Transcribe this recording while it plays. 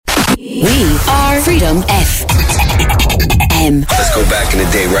We are Freedom FM. Let's go back in the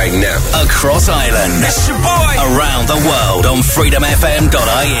day right now. Across Ireland. It's your boy. Around the world on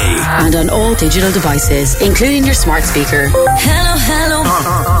freedomfm.ie. And on all digital devices, including your smart speaker. Hello.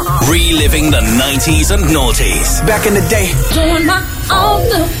 Reliving the 90s and noughties. Back in the day. Doing my own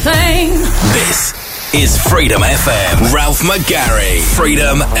little thing. This is Freedom FM. Ralph McGarry.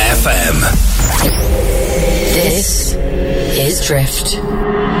 Freedom FM. This is Drift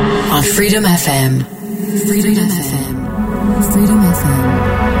on Freedom FM. Freedom FM. Freedom FM.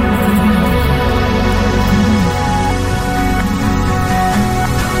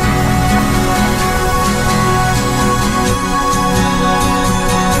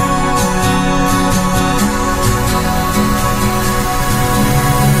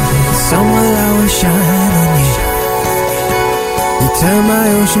 Somewhere I will shine on you. You turn my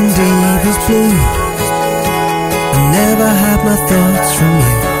ocean deep as blue. I never hide my thoughts from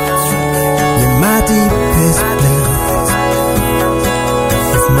you. You're my deepest blue.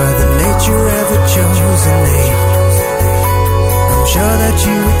 If Mother Nature ever chose a name, I'm sure that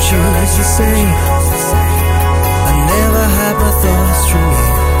you would choose the same. I never hide my thoughts from you.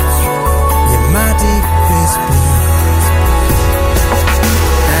 You're my deepest blue.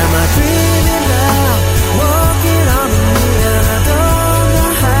 Am I dreaming now, walking on the moon, and I don't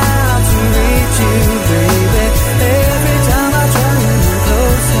know how to reach you, baby. Every time I try to move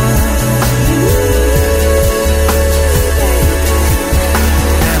closer.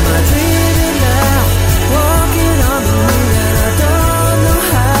 Am I dreaming now, walking on the moon, and I don't know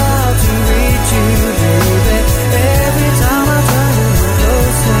how to reach you, baby. Every time I try to move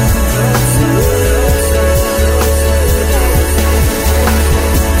closer.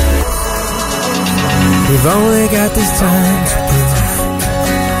 We've only got this time to prove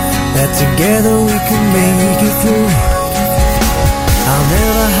that together we can make it through. I'll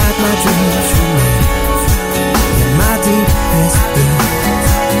never hide my dreams from you. You're my deepest blue.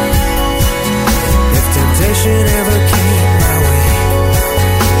 If temptation ever came my way,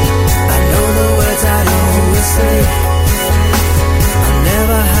 I know the words I'd always say. I'll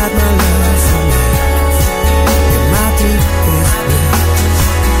never hide my love from you. You're my deepest blue.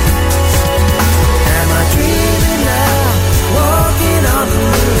 Dreaming now, walking on the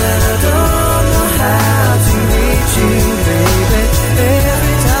moon, and I don't know how to reach you, baby.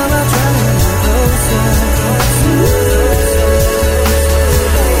 Every time I try to move closer.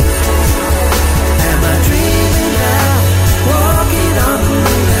 Am I dreaming now, walking on the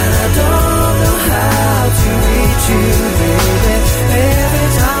moon, and I don't know how to reach you, baby. Every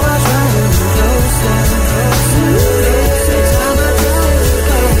time I try to move closer. Every time I try to move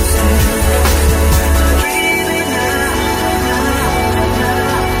closer.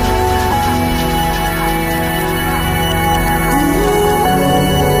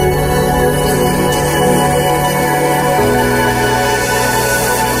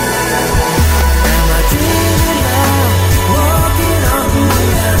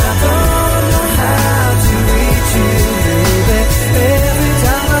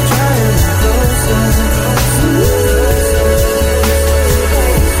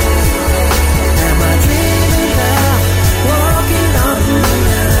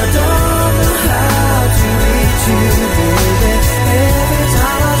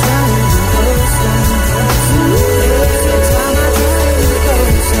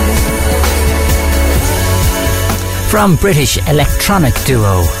 From British electronic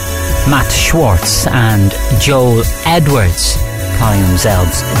duo Matt Schwartz and Joel Edwards, calling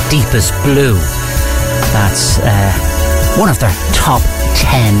themselves Deepest Blue. That's one of their top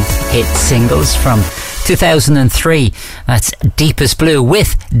 10 hit singles from 2003. That's Deepest Blue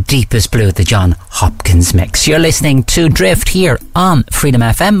with Deepest Blue, the John Hopkins mix. You're listening to Drift here on Freedom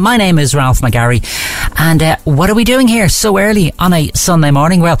FM. My name is Ralph McGarry, and what are we doing here so early on a Sunday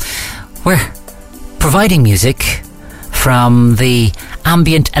morning? Well, we're providing music from the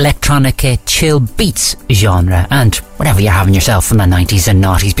ambient electronic chill beats genre, and whatever you're having yourself from the 90s and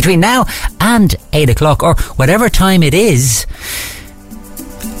noughties between now and 8 o'clock, or whatever time it is,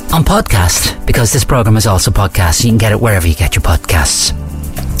 on podcast, because this programme is also podcast. You can get it wherever you get your podcasts.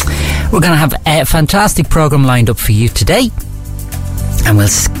 We're going to have a fantastic programme lined up for you today, and we'll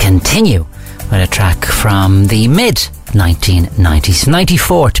continue with a track from the mid-1990s,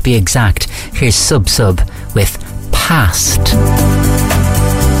 94 to be exact. Here's Sub with Past.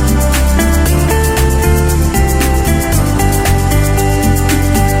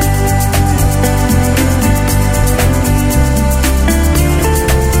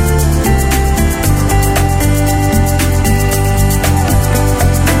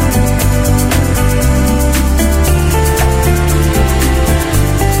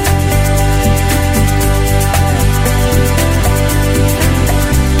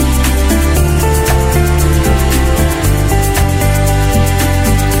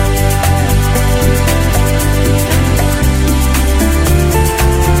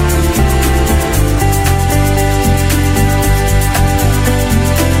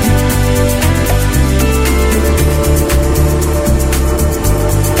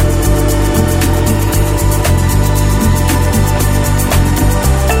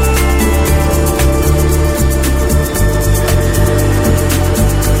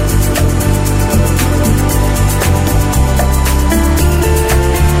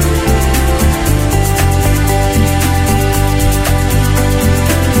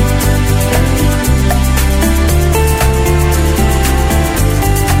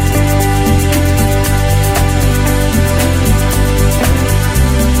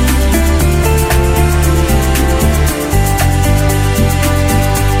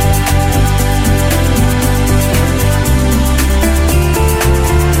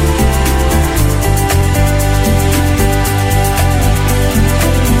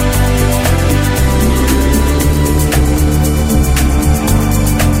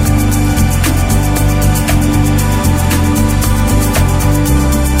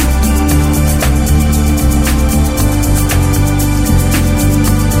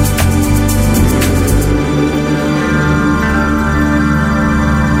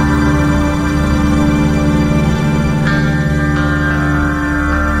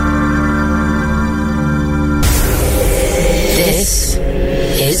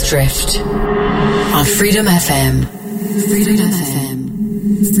 Drift on Freedom FM. Freedom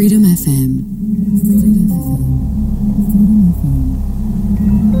FM. Freedom FM.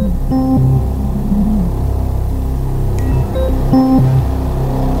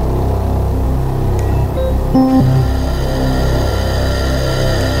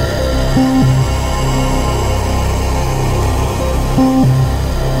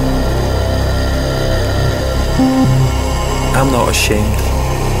 I'm not ashamed.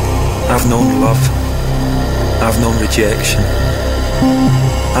 I've known love. I've known rejection.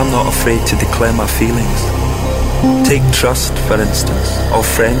 I'm not afraid to declare my feelings. Take trust, for instance, or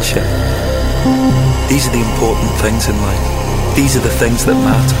friendship. These are the important things in life. These are the things that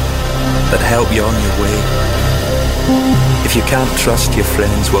matter, that help you on your way. If you can't trust your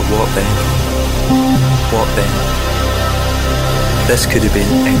friends, well, what then? What then? This could have been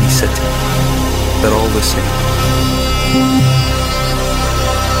any city. They're all the same.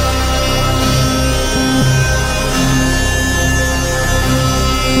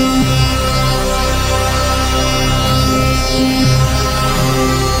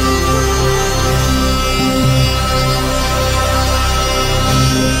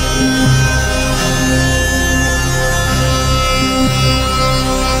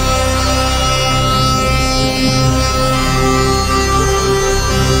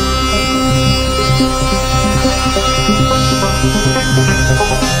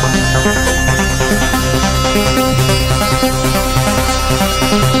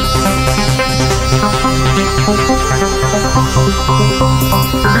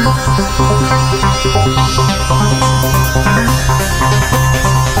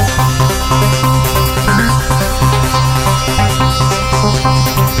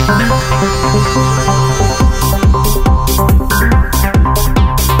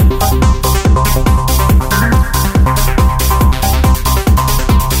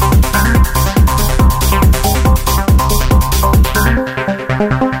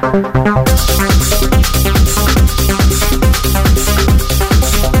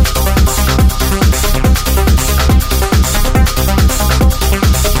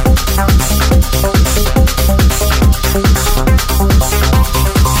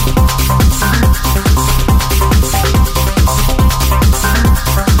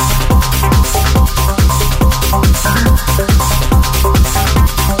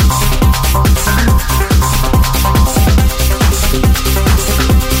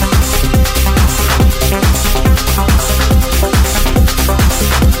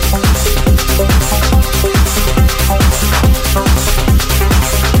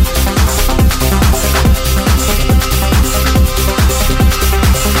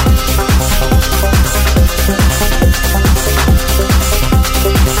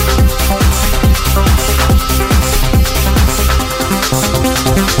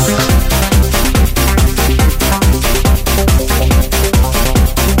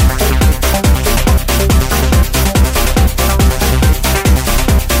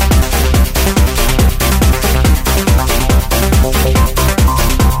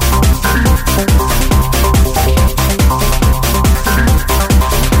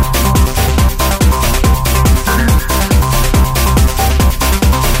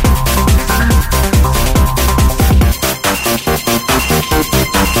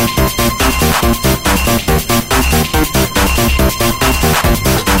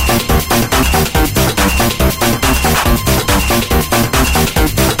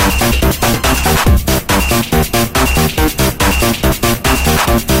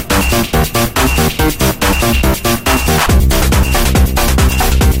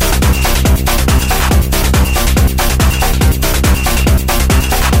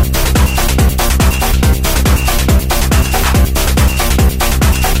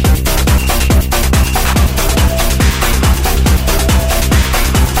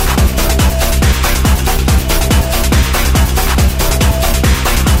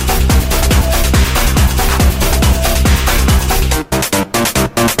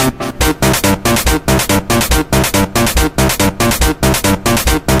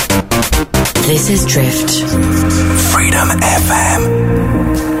 This is Drift. Freedom FM.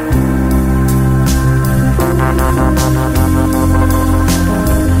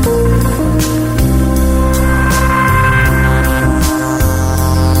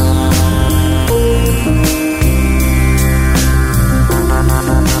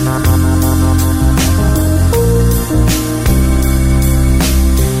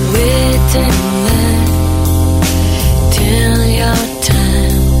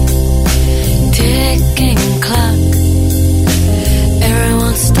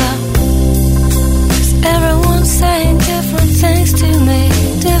 Everyone saying goodbye.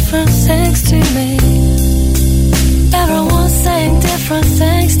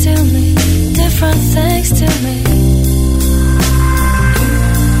 next to me.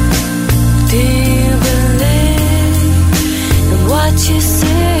 Do you believe in what you see?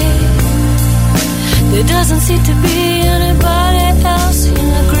 There doesn't seem to be anybody else who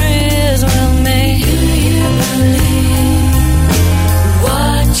agrees with me. Do you believe in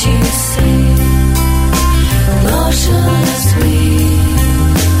what you see? Motionless we,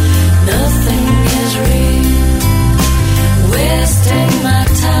 nothing is real. Wasting my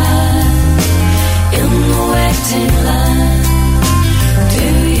time in the waiting line. Do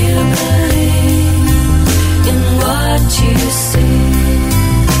you believe in what you see?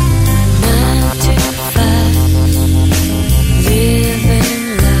 9 to 5, living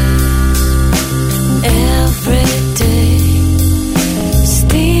life every day,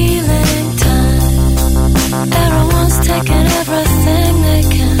 stealing time. Everyone's taking everything they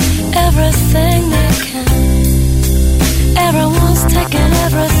can, everything they can. Everyone's taking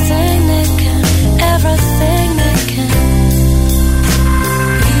everything they can, everything they can.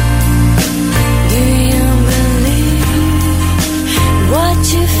 Do you believe what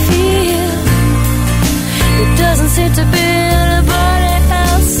you feel? There doesn't seem to be anybody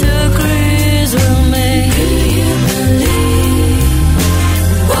else who agrees with me. Do you believe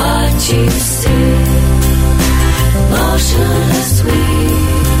what you see? Motionless we,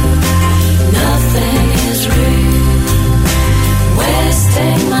 nothing is real.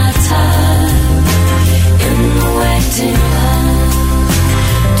 Wasting my time in the waiting line.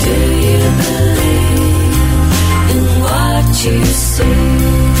 Do you believe in what you see?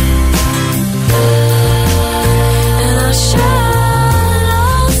 And I shout,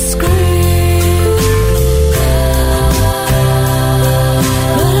 I'll scream,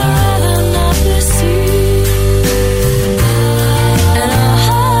 but I'd rather not be seen. And I'll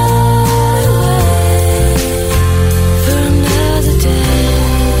hide away for another day.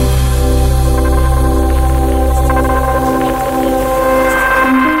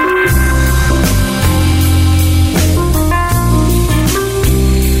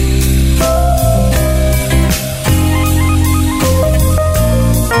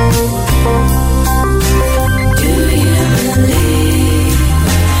 Do you believe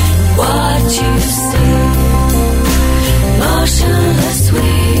what you see? Motionless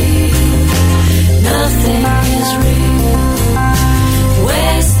we, nothing is real.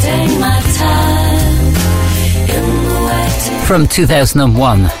 Wasting my time in the waiting. From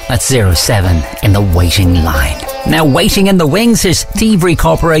 2001, that's 07 in the waiting line. Now waiting in the wings is Thievery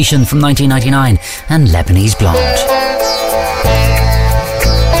Corporation from 1999 and Lebanese Blonde.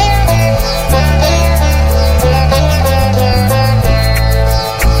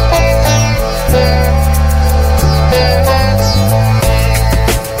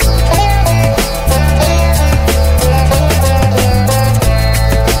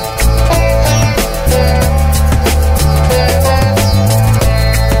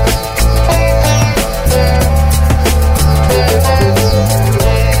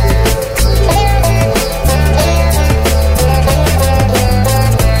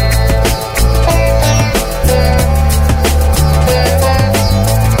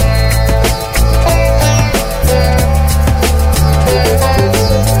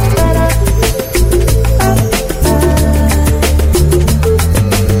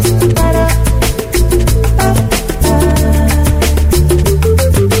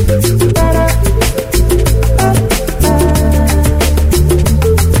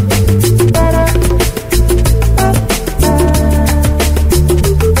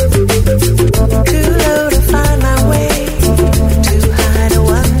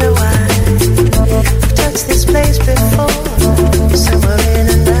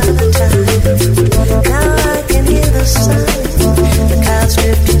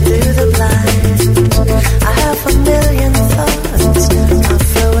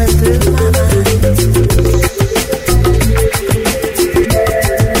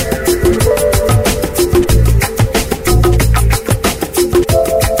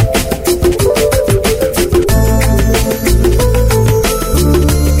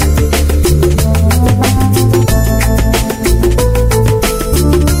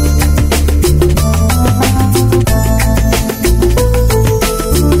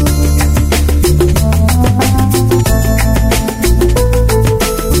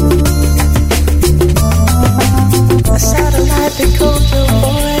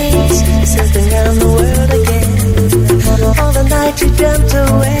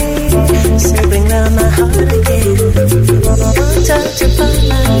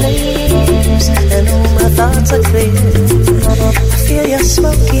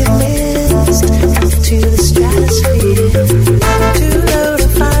 To the stratosphere, too low to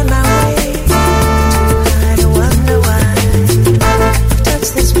find my way.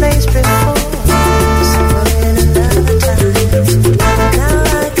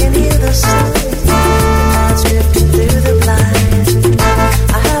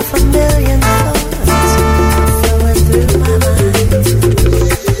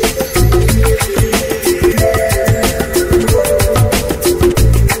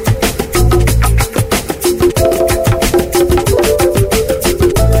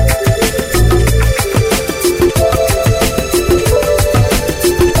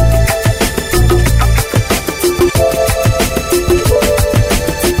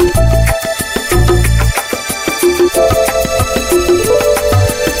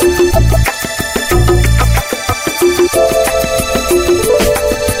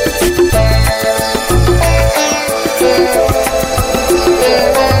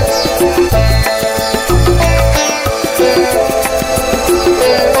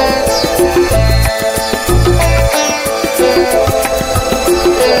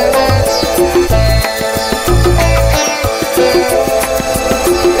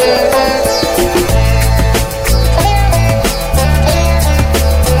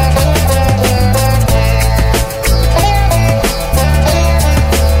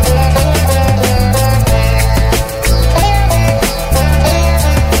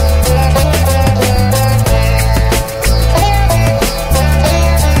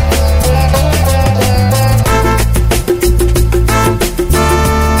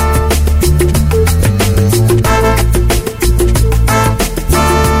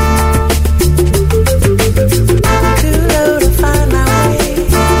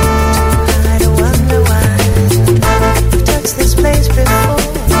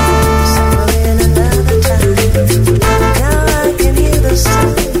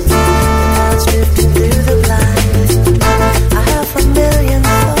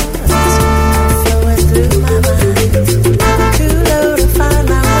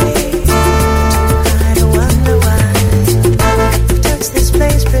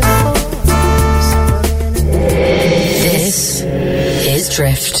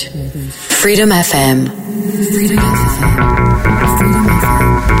 approved. Freedom FM. Freedom FM. Freedom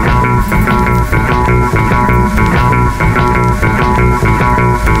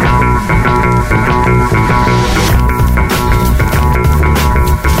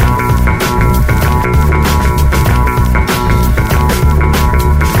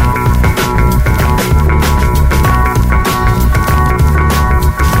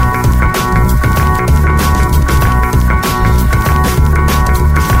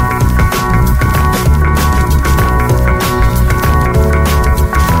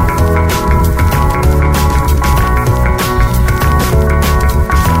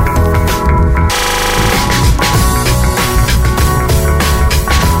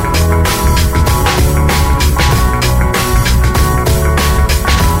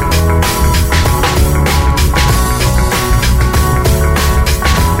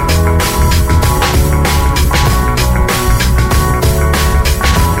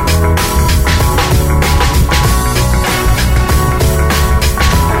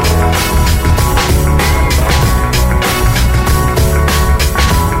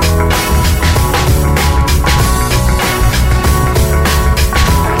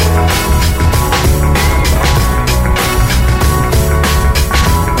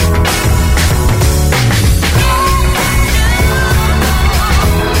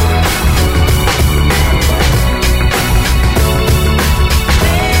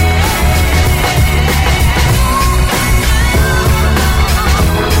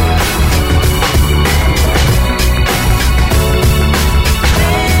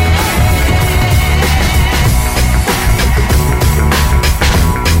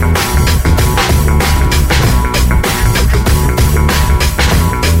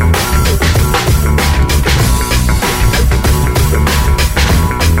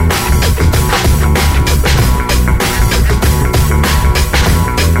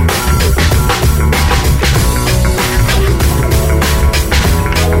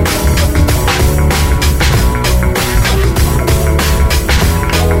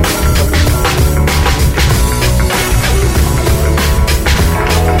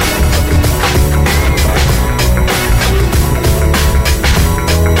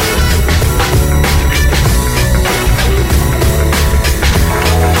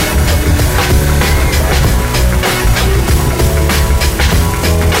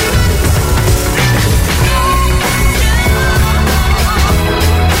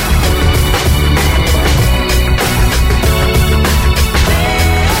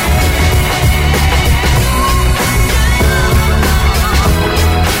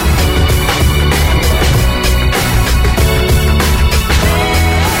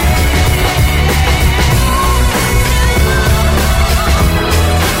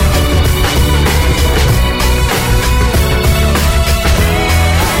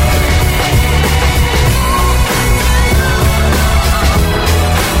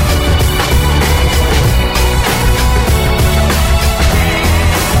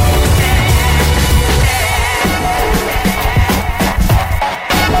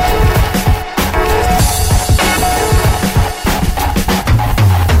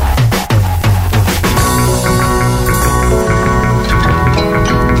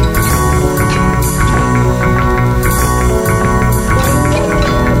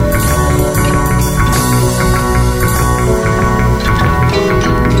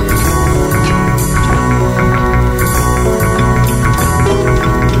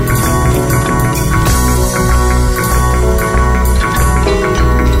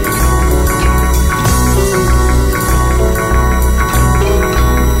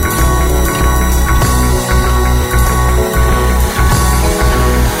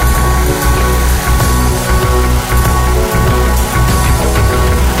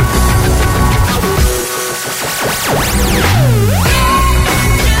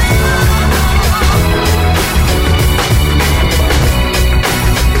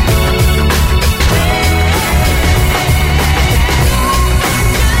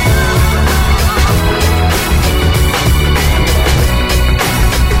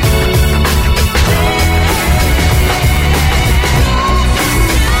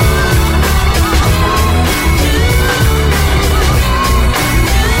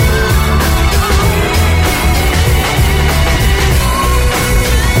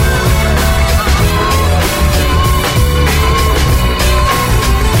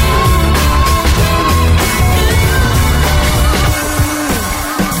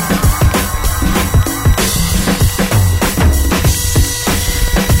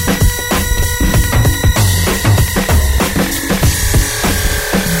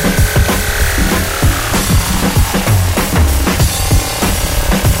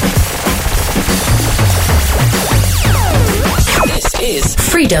is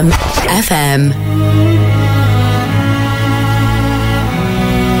Freedom FM.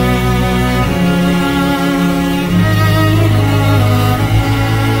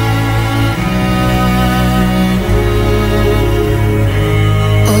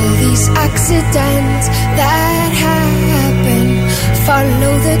 Accidents that happen,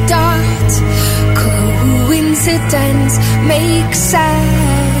 follow the dot. Coincidence makes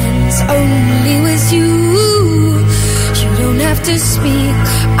sense only with you. You don't have to speak.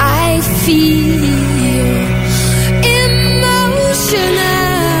 I feel emotional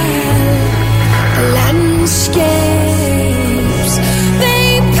landscapes. They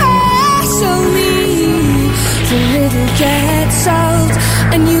pass on me. The little gets out,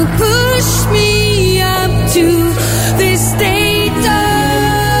 and you push me up to this state of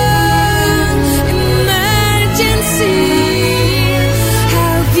emergency.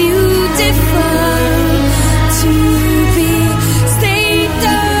 How beautiful to be state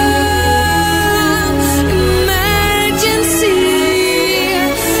of emergency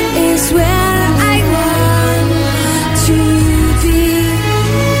is where I want to be.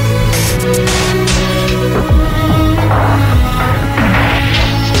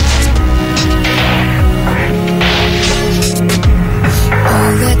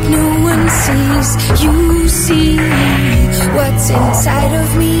 You see what's inside of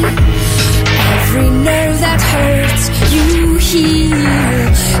me. Every nerve that hurts, you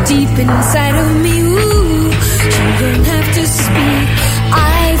heal deep inside of me. Ooh, you don't have to speak.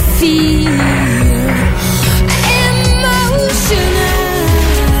 I feel emotional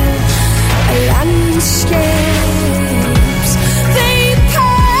landscapes. They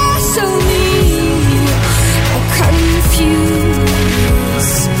pass on me, confused.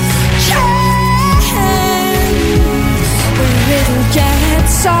 Little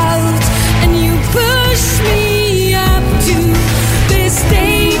gets out, and you push me up to this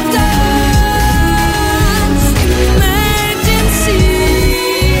state of emergency.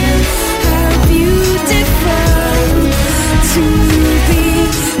 How beautiful to be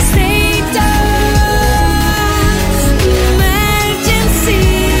state of emergency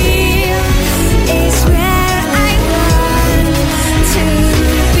is where I want to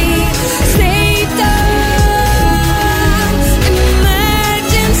be. State of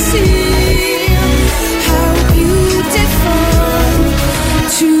how beautiful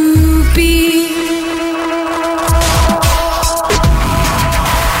to be.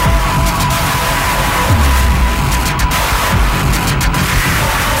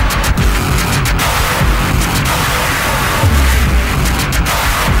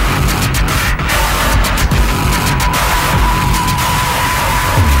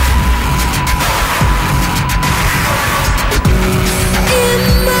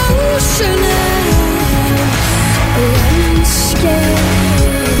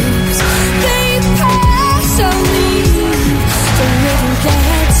 Landscapes, they pass on me. The little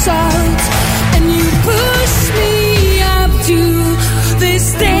gets out, and you push me up to this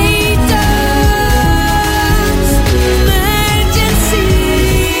state of emergency.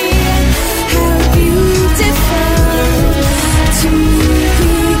 How beautiful to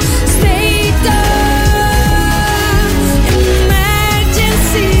be state of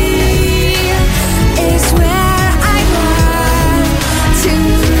emergency is where I want to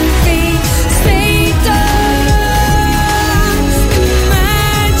be. State of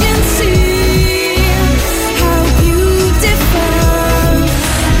emergency. How beautiful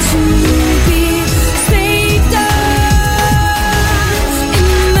to be. State of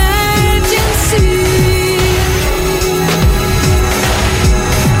emergency.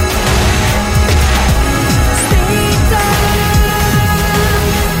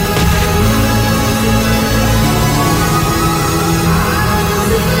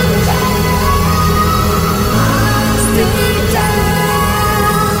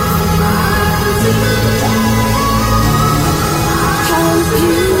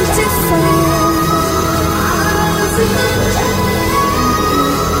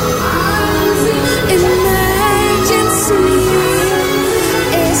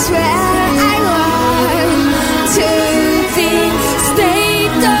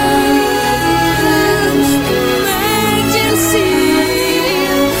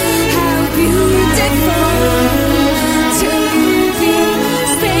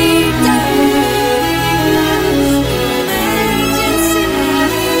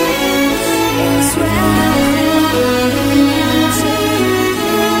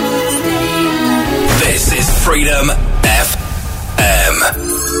 Freedom FM.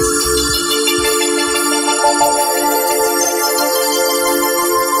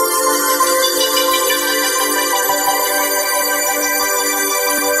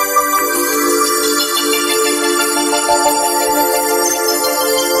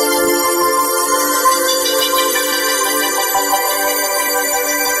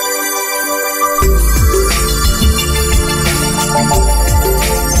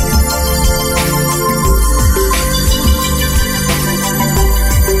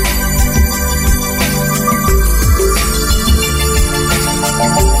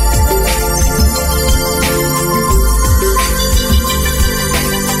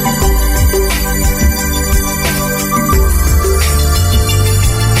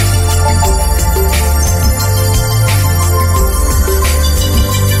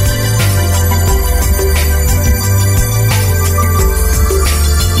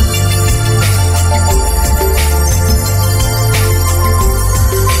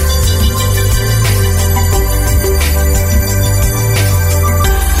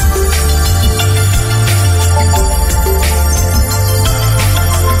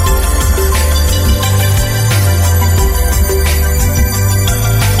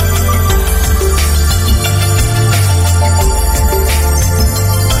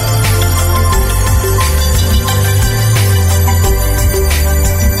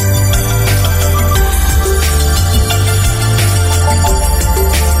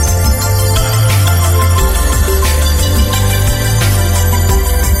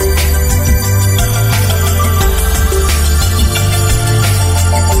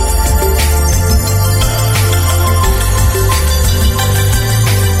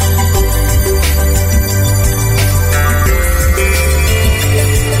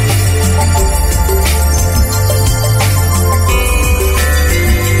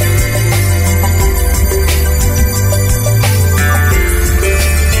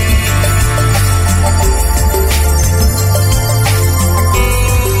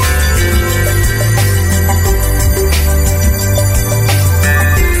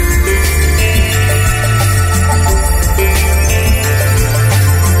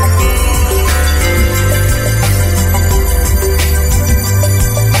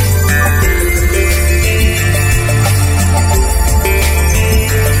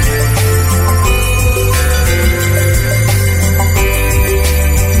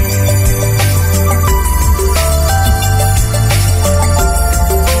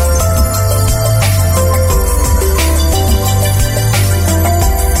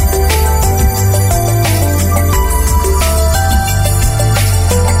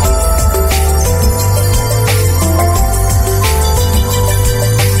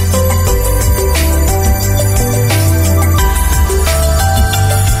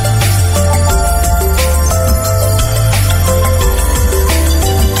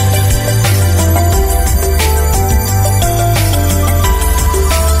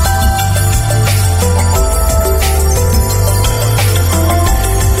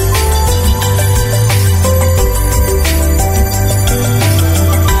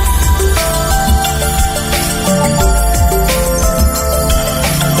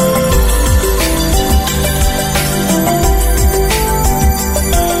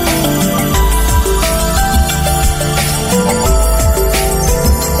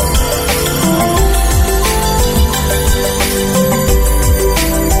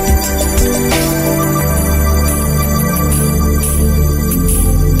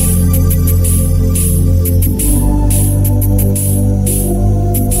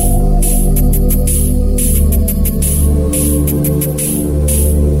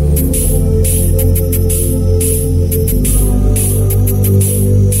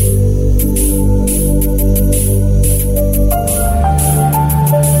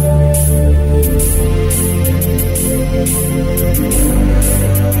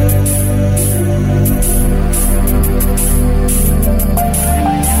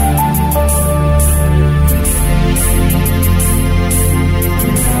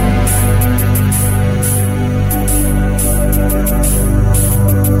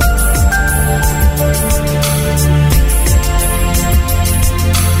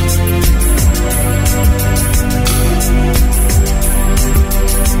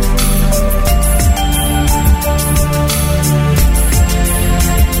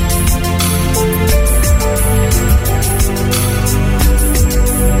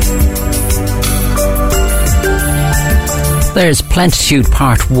 There's Plentitude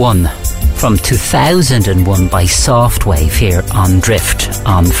Part 1 from 2001 by Softwave here on Drift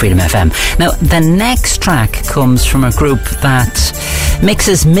on Freedom FM. Now, the next track comes from a group that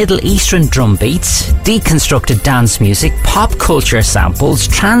mixes Middle Eastern drum beats, deconstructed dance music, pop culture samples,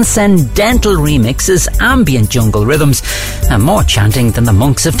 transcendental remixes, ambient jungle rhythms, and more chanting than the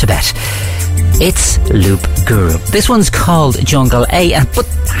monks of Tibet. It's Loop Guru. This one's called Jungle A, but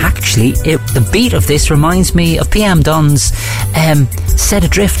actually the beat of this reminds me of PM Dunn's Set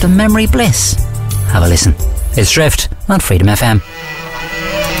Adrift on Memory Bliss. Have a listen. It's Drift on Freedom FM.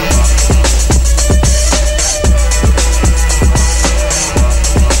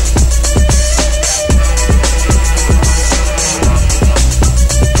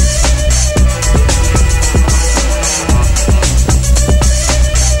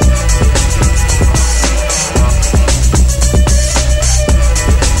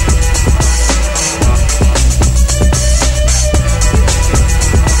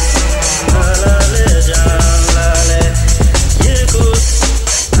 Cool.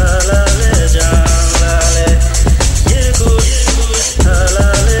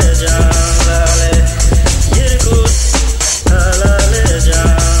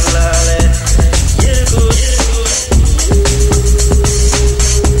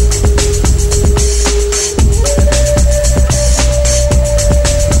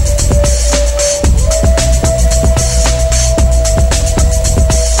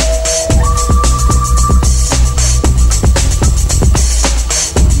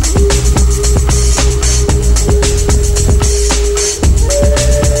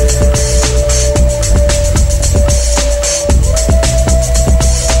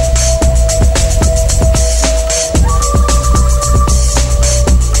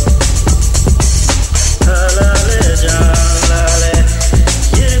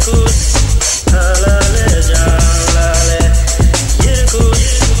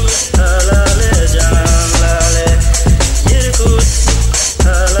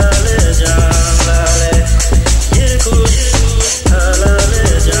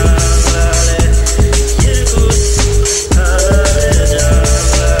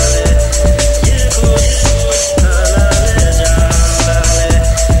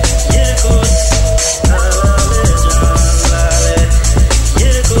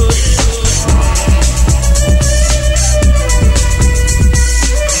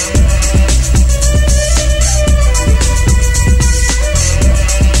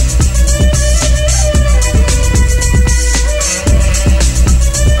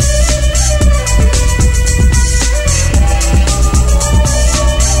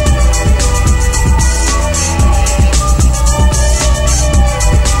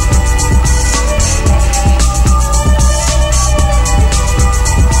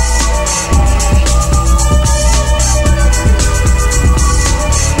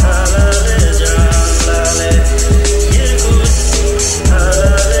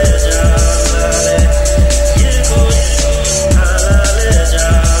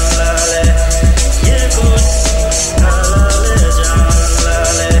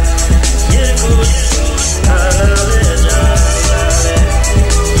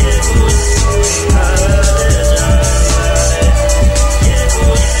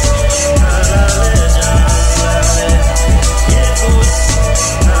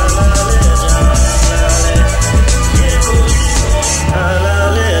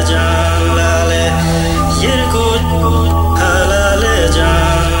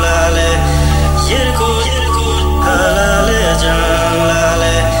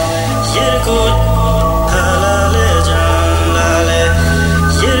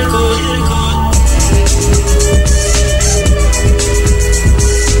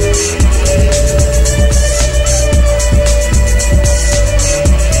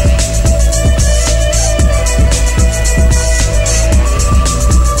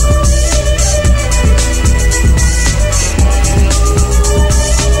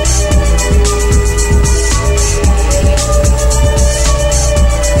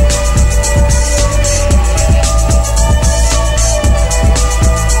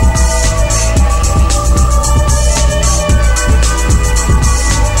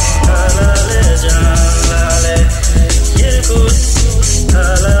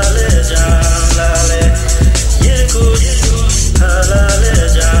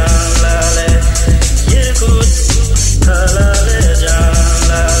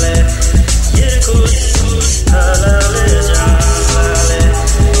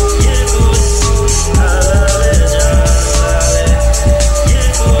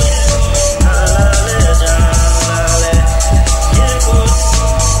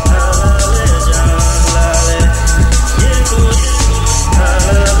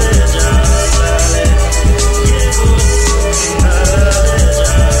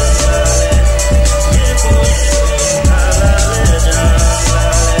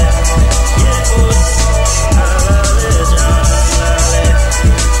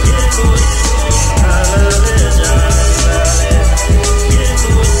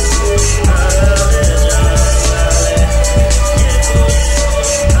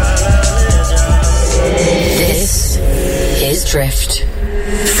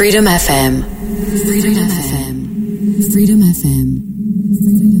 Freedom FM. Freedom FM. Freedom FM.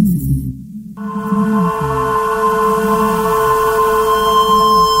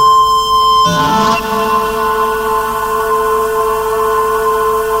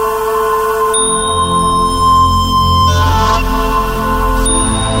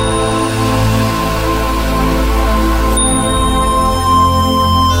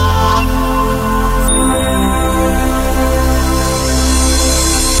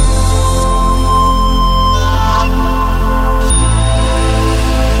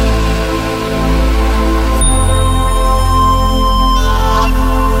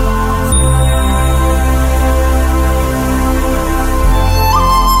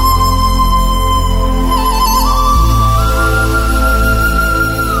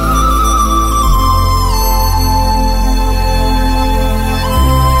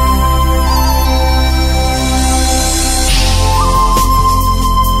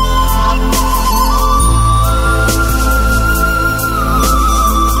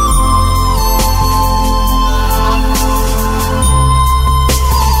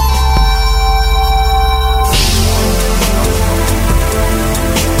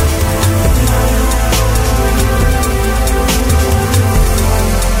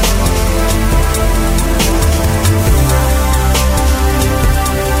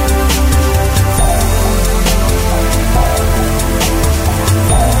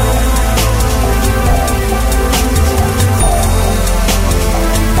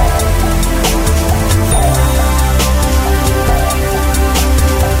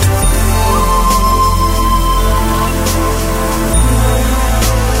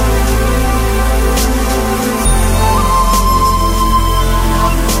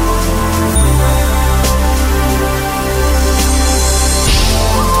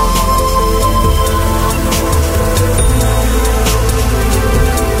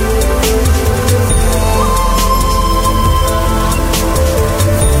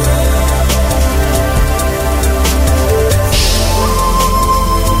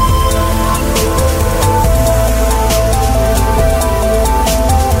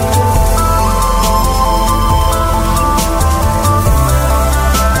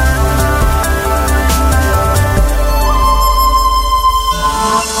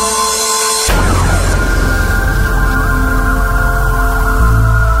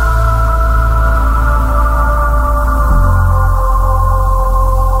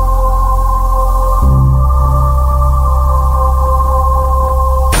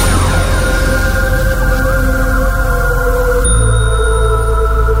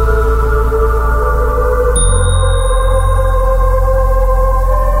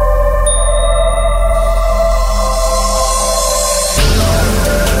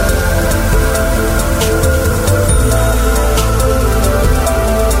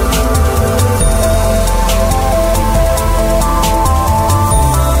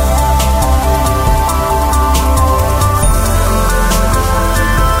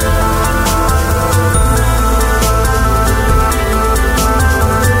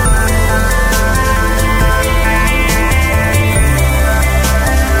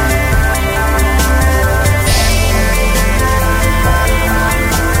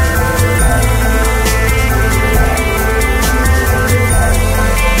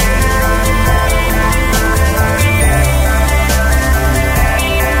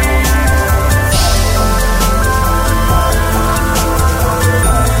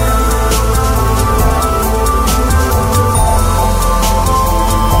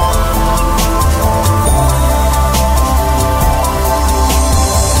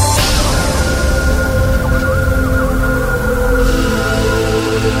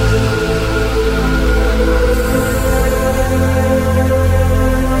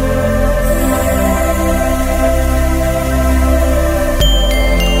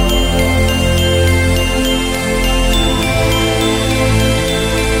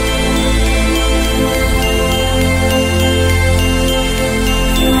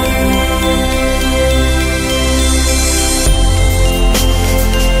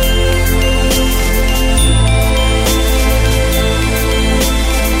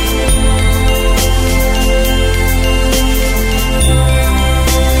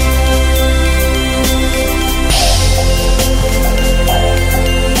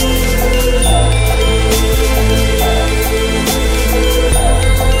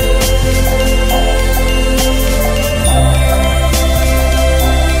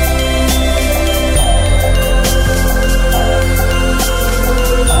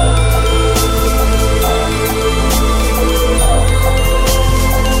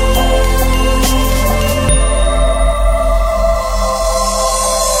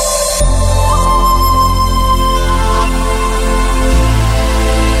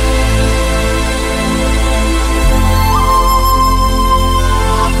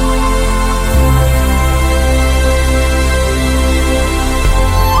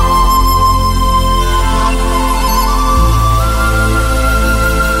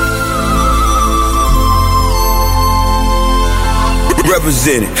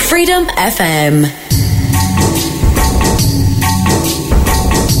 Represented. Freedom FM.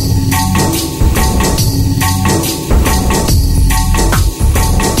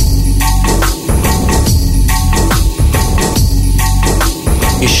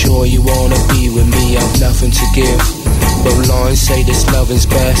 You sure you wanna be with me? I've nothing to give, but lines say this loving's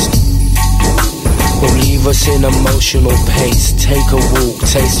best. Will leave us in emotional pace. Take a walk,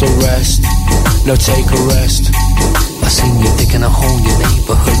 taste a rest. No, take a rest. I seen you digging a hole in your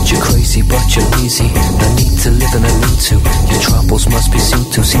neighborhood. You're crazy, but you're lazy. No need to live and I need to. Your troubles must be seen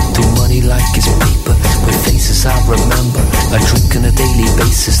to. See through money like it's paper. With faces I remember. I drink on a daily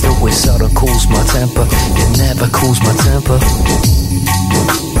basis. Though it seldom cools my temper. It never cools my temper.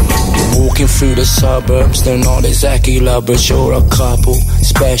 Walking through the suburbs, they're not exactly lovers, you're a couple.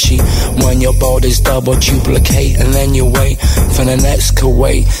 Especially when your body's double duplicate, and then you wait for the next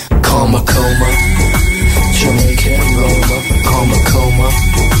Kuwait. Karma coma, Jamaica and Roma. Karma coma,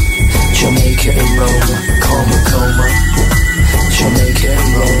 Jamaica and Roma. Karma coma, Jamaica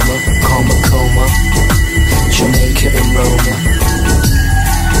and Roma. Karma coma, Jamaica and Roma.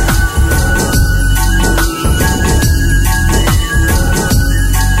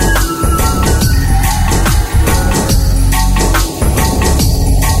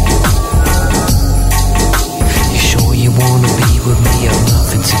 With me, I've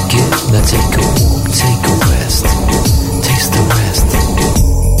nothing to give. Now take a walk, take a rest. Taste the rest.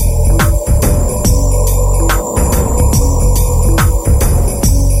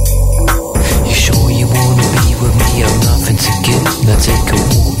 You sure you wanna be with me? I've nothing to give. Now take a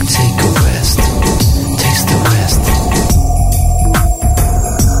walk, take a rest. Taste the rest.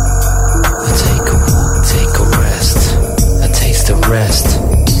 I take a walk, take a rest. I taste the rest.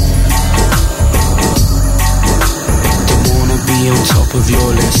 Be on top of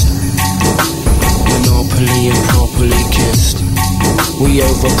your list. Monopoly and properly kissed. We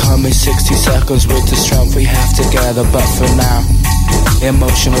overcome in 60 seconds with the strength we have together. But for now,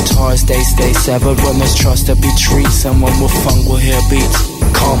 emotional ties they stay severed. When there's trust there be trees. Someone with fun will hear beats.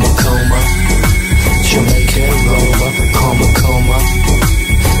 Karma coma, Jamaica and Roma. Karma coma,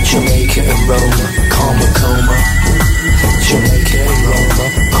 Jamaica and Roma. Karma coma, Jamaica and Roma.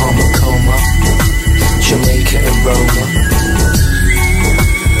 Karma coma, Jamaica and Roma.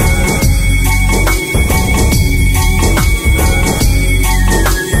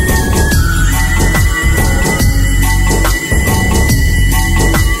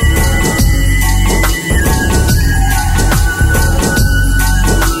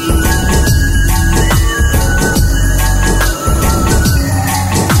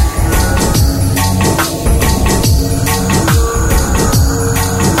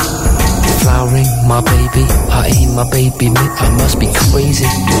 My baby, I ain't my baby, mate. I must be crazy.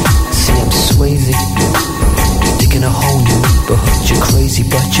 See, I'm Swayze. You're digging a hole in your neighborhood. You're crazy,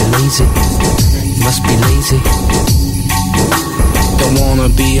 but you're lazy. You must be lazy. Don't wanna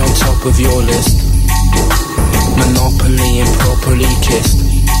be on top of your list. Monopoly and properly kissed.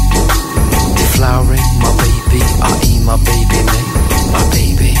 Deflowering, my baby. I ain't my baby, mate. My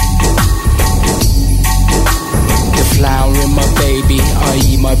baby. Deflowering, my baby. I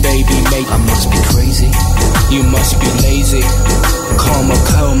eat my baby, mate. I must be crazy. You must be lazy. Karma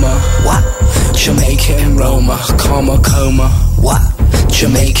coma. What? Jamaica and Roma. Karma coma. What?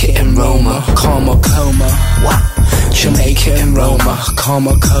 Jamaica and Roma. Karma coma. What? Jamaica and Roma.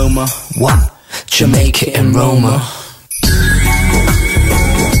 Karma coma. What? Jamaica and Roma.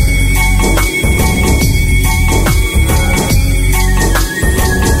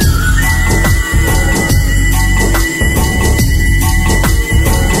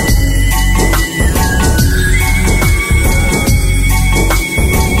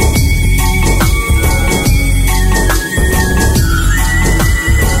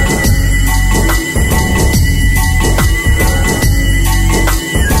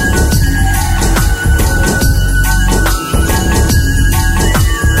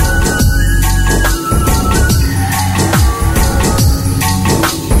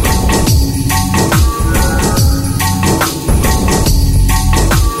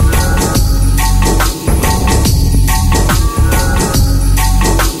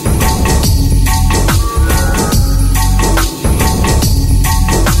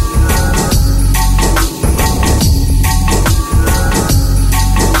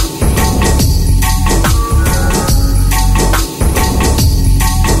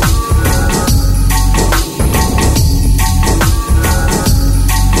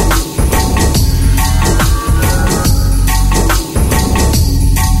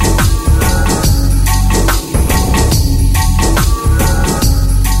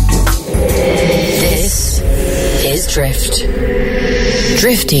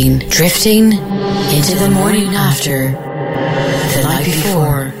 drifting into the morning after, the night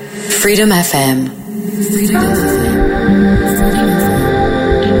before. Freedom FM. Freedom FM.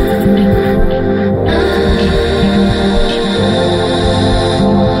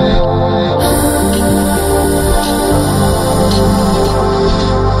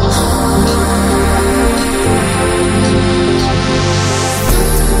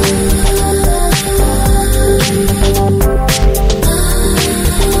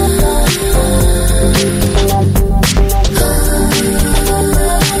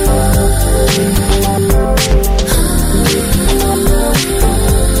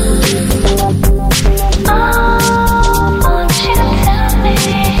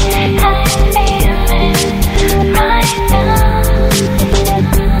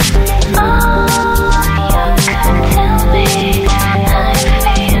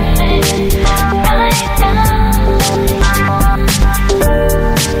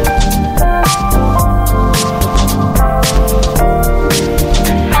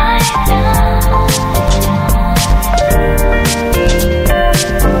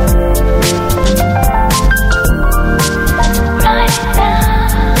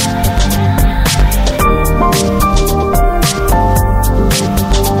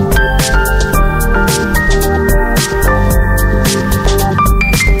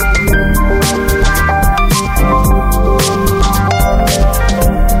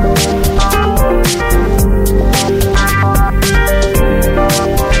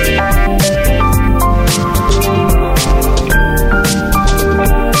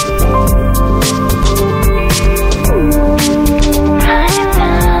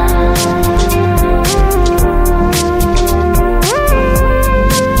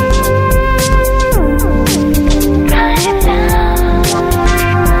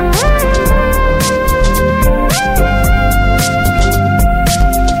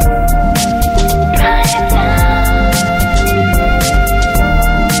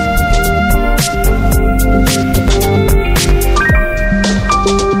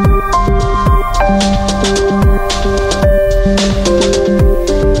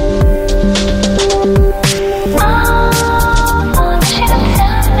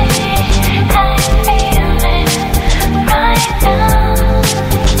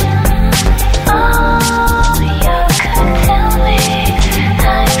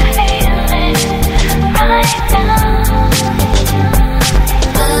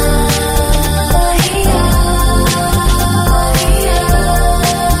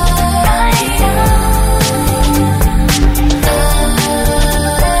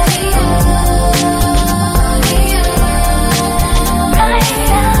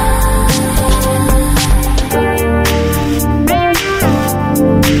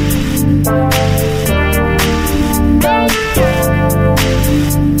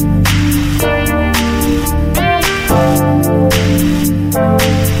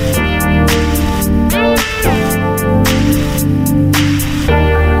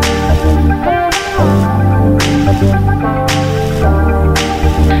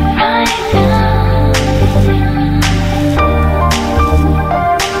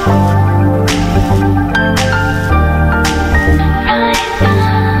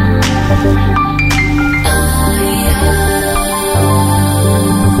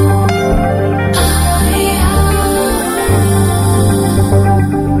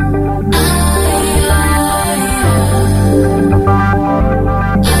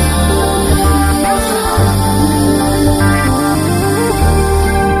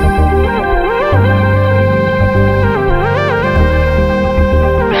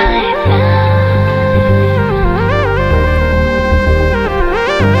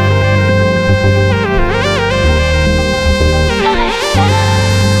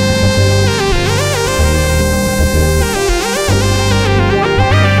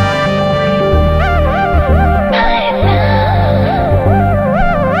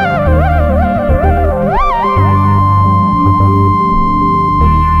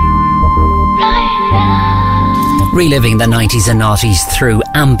 Reliving the 90s and noughties through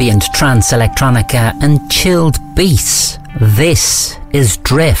ambient trance electronica and chilled beats. This is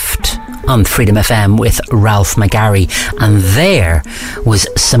Drift on Freedom FM with Ralph McGarry, and there was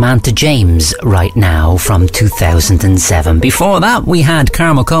Samantha James Right Now from 2007. Before that we had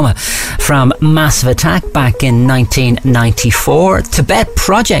Carmo Coma from Massive Attack back in 1994, Tibet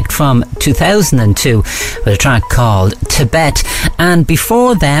Project from 2002 with a track called Tibet, and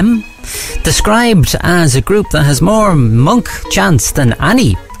before them, described as a group that has more monk chants than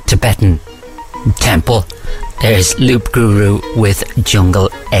any Tibetan temple, There's Loop Guru with Jungle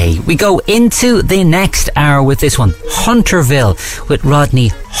A. We go into the next hour with this one, Hunterville, with Rodney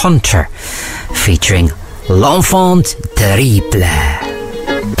Hunter, featuring L'Enfant Terrible.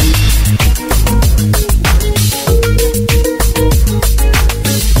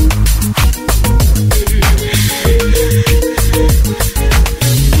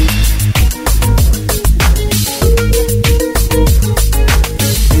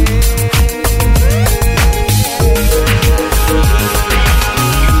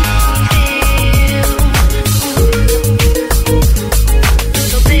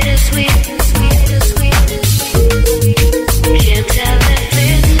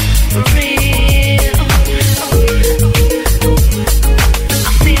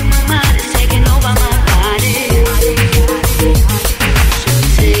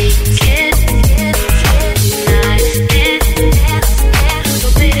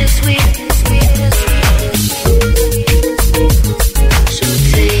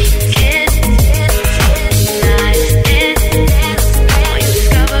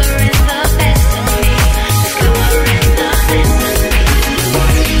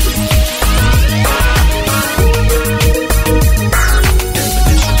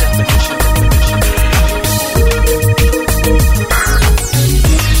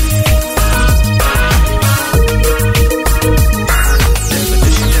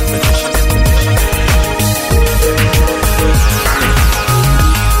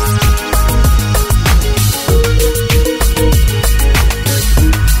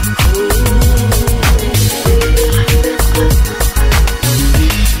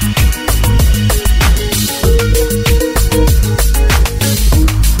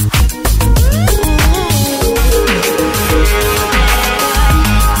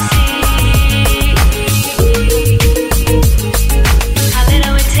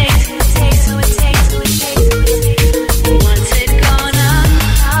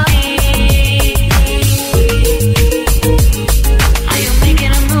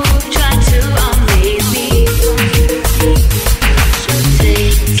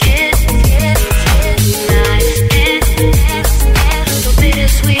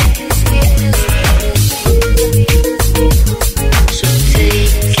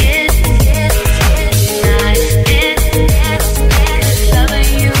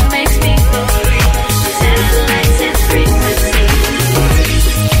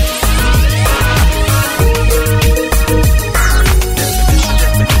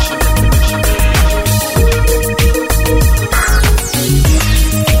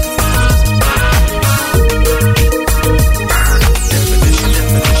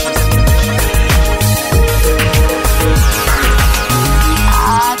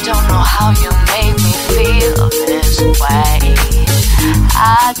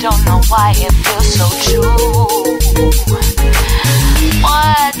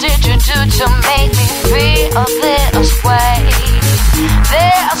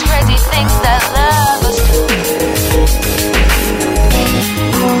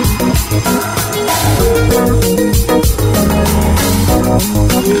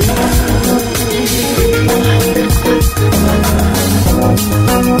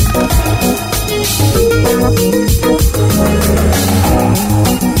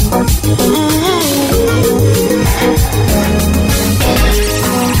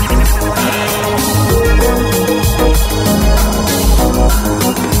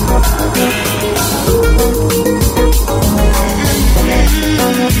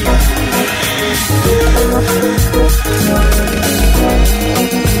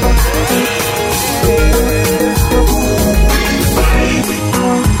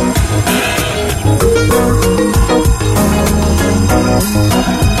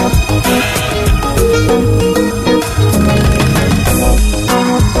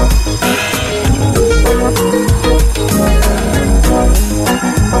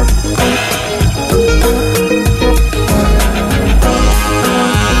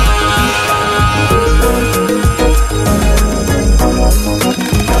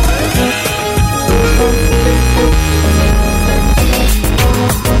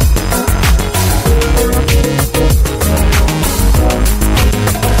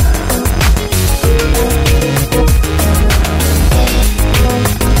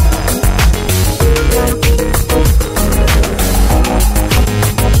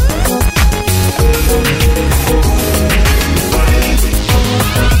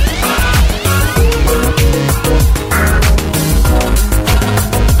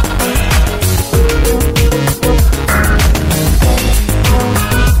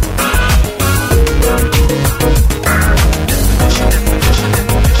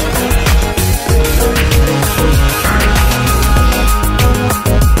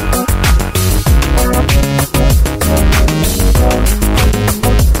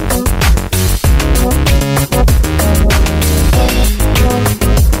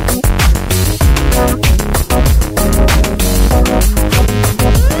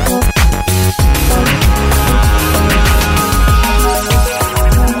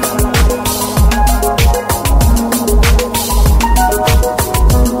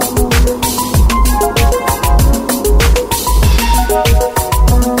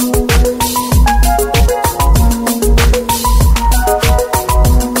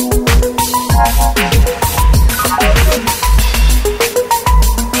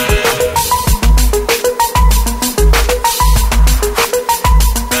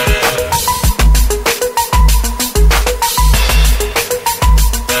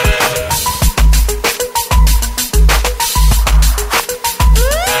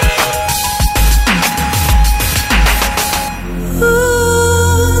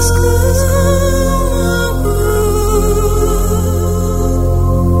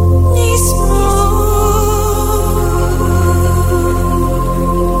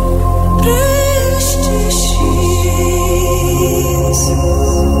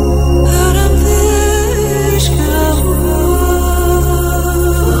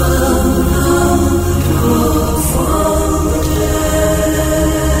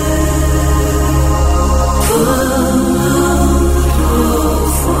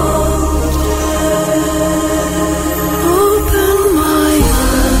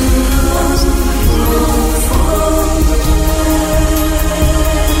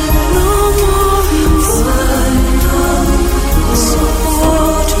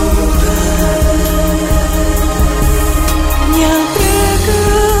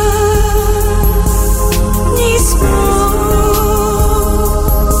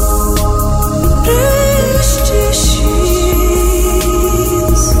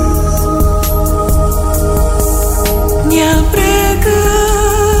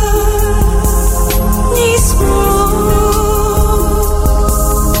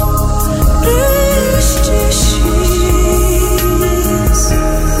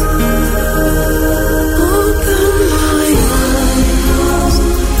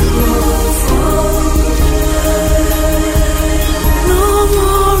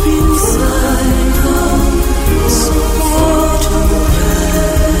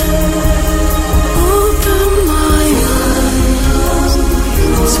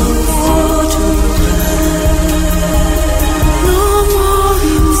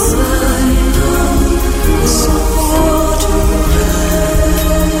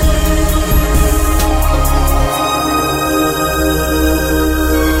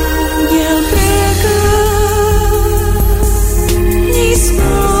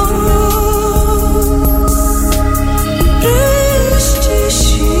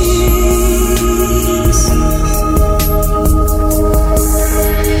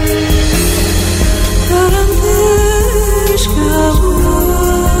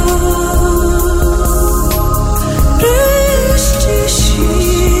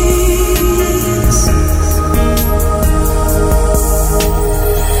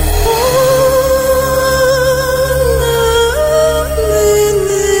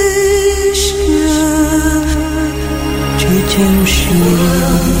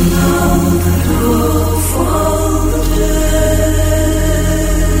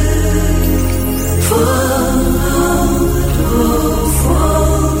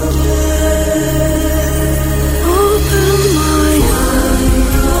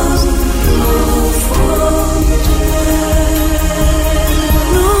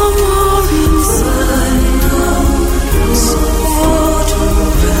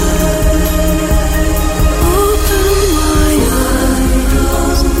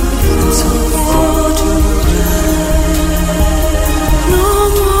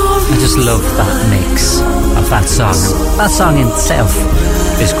 love that mix of that song. That song in itself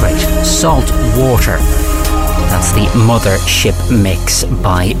is great. Salt Water. That's the Mothership mix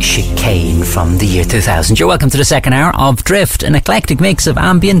by Chicane from the year 2000. You're welcome to the second hour of Drift, an eclectic mix of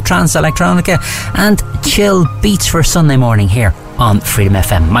ambient, trance, electronica and chill beats for Sunday morning here on Freedom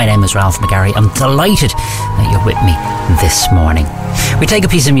FM. My name is Ralph McGarry. I'm delighted that you're with me this morning. We take a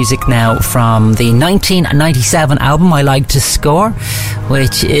piece of music now from the 1997 album I Like to Score,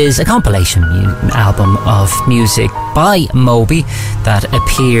 which is a compilation album of music by Moby that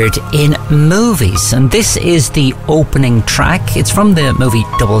appeared in movies. And this is the opening track. It's from the movie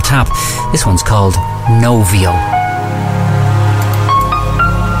Double Tap. This one's called Novio.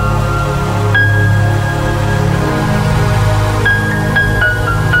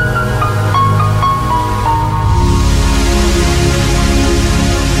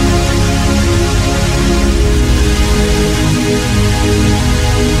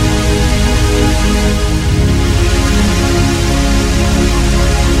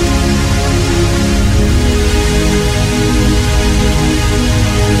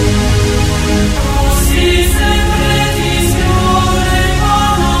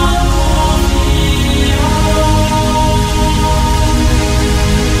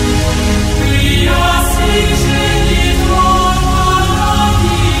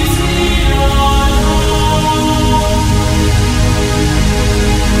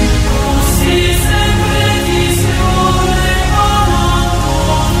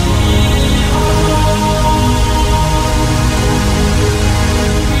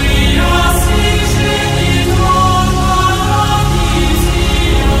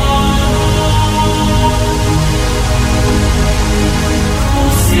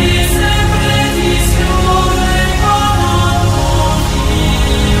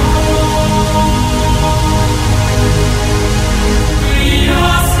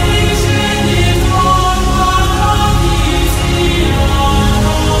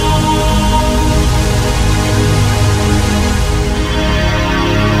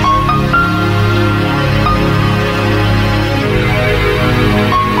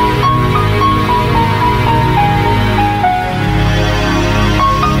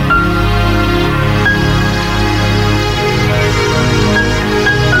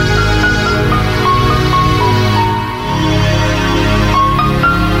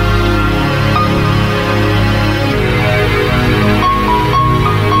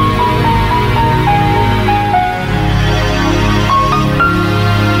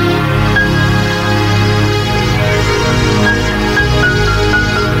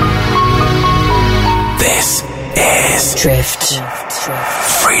 Drift.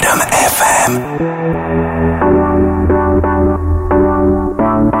 Freedom FM.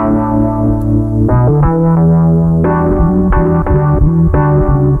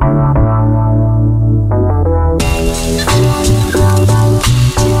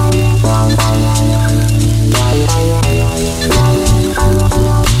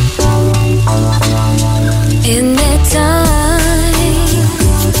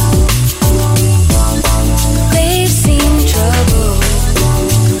 They've seen trouble.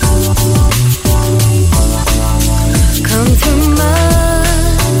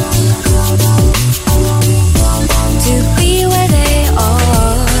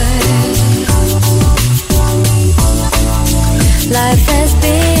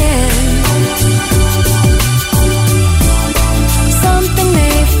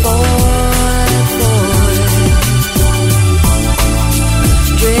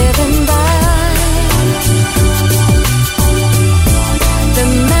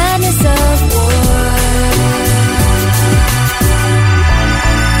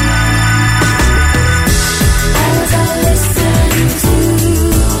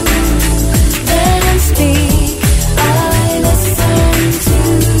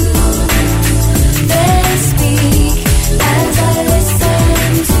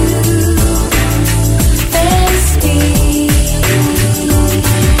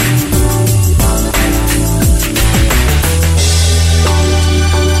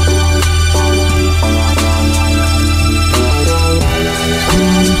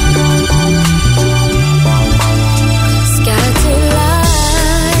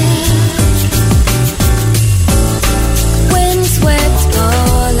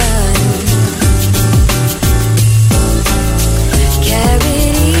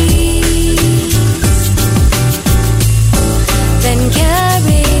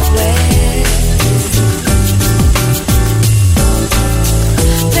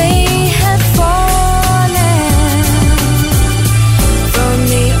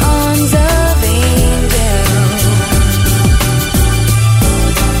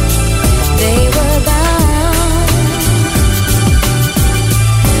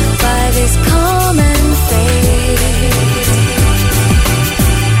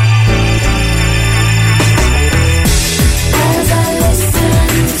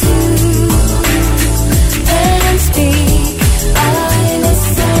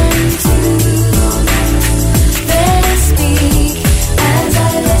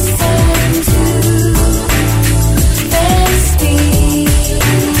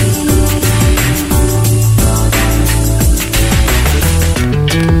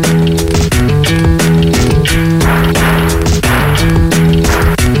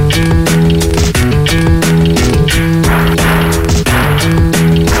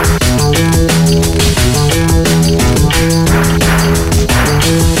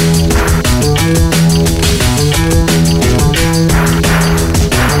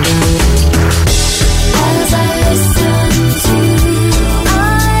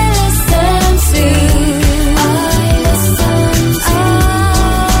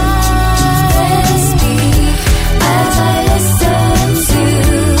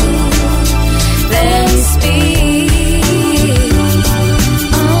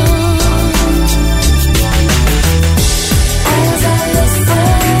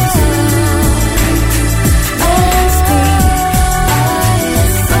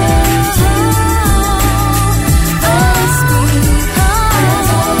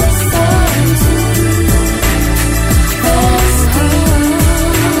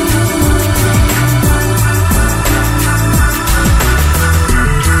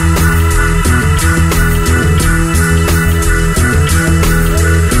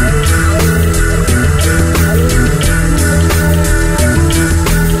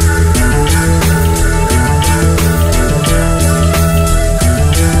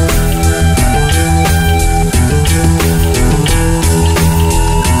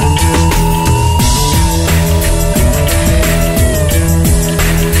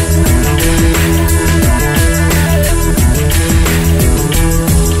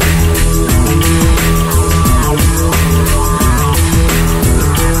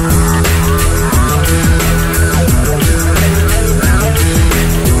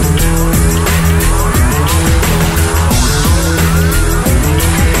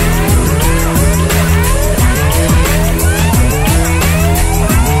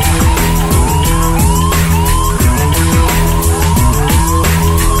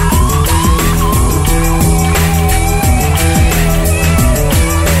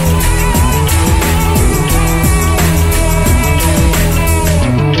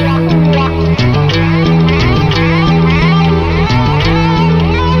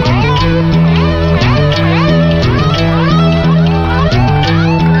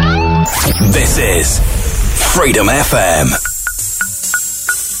 This is Freedom FM.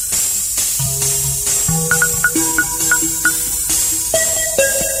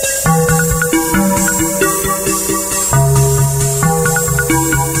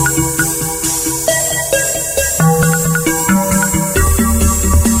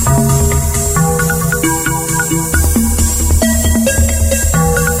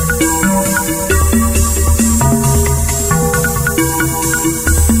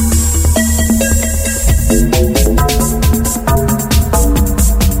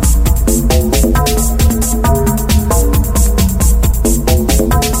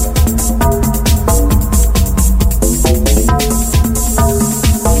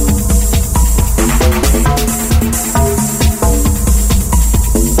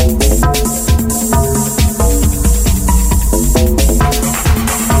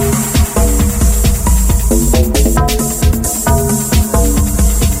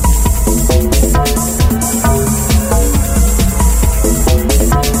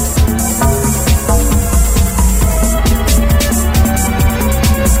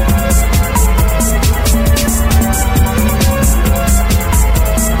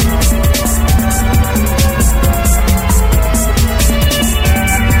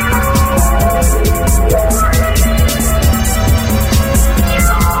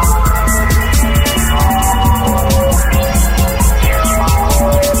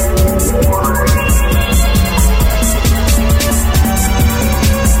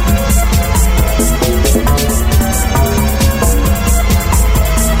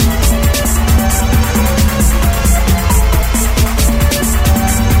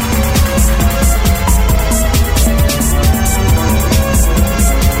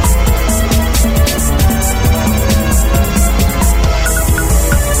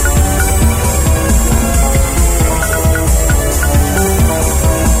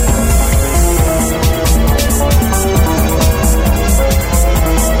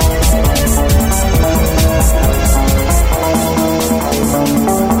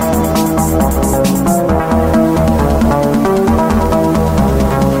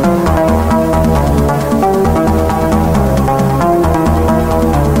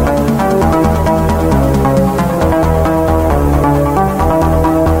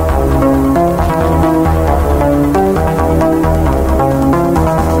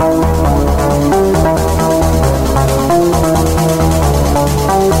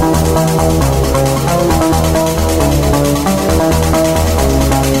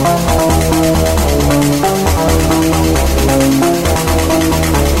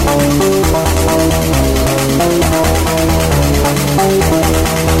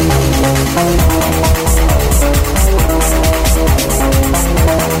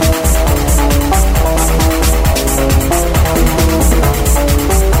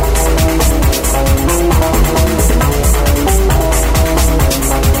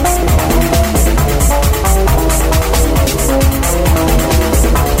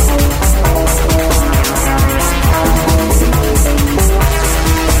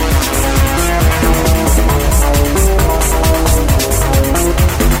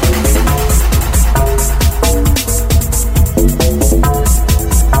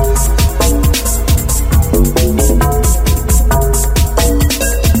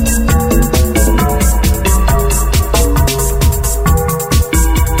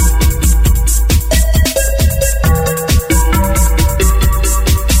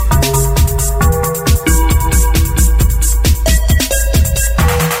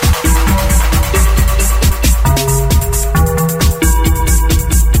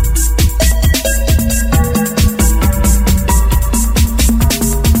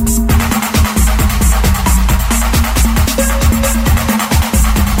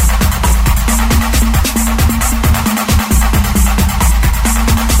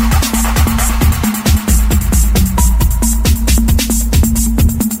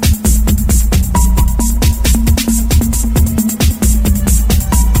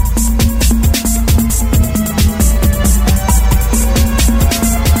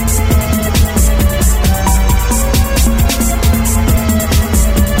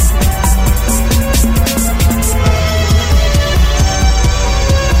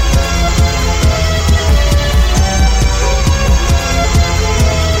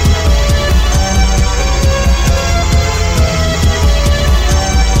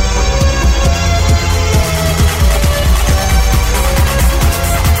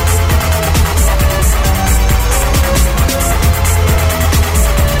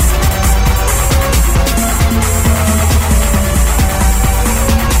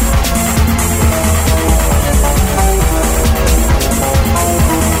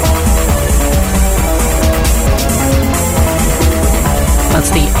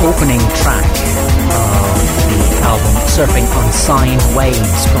 opening track of the album Surfing on Sine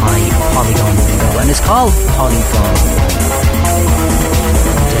Waves by Polygon Window, and it's called Polygon.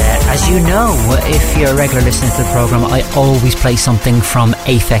 And, as you know, if you're a regular listener to the programme, I always play something from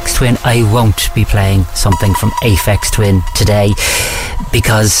Aphex Twin. I won't be playing something from Aphex Twin today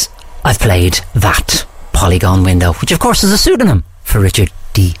because I've played that Polygon Window, which of course is a pseudonym for Richard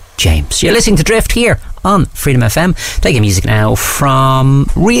D. James. You're listening to Drift here on Freedom FM. Taking music now from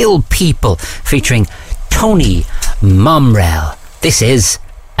Real People featuring Tony Momrell. This is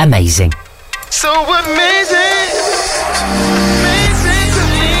Amazing. So amazing, amazing to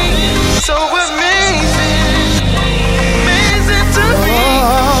me. So amazing, amazing to me.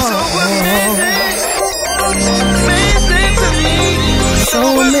 So amazing, amazing to me. So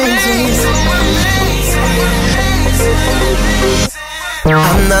amazing.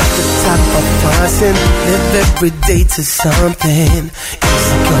 I'm not the type of person live every day to something.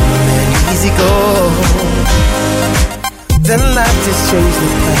 Easy come and easy go. Then life just changed the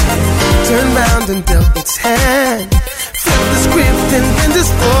plan. Turned round and dealt its hand. Flipped the script and then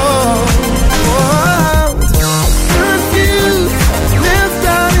just confused, lived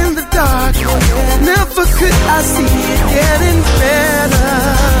out in the dark. Never could I see it getting better.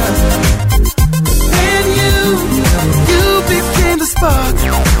 You became the spark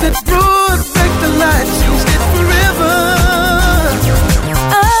that brought back the light, changed it forever.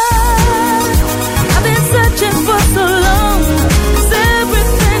 I've been searching for so long, 'cause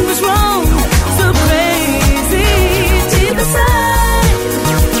everything was wrong, so crazy deep inside.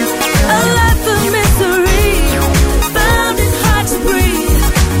 A life of misery, found it hard to breathe.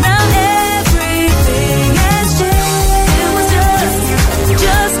 Now everything has changed. It was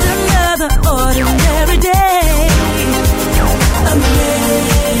just another ordinary day.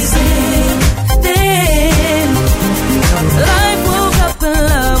 Amazing thing.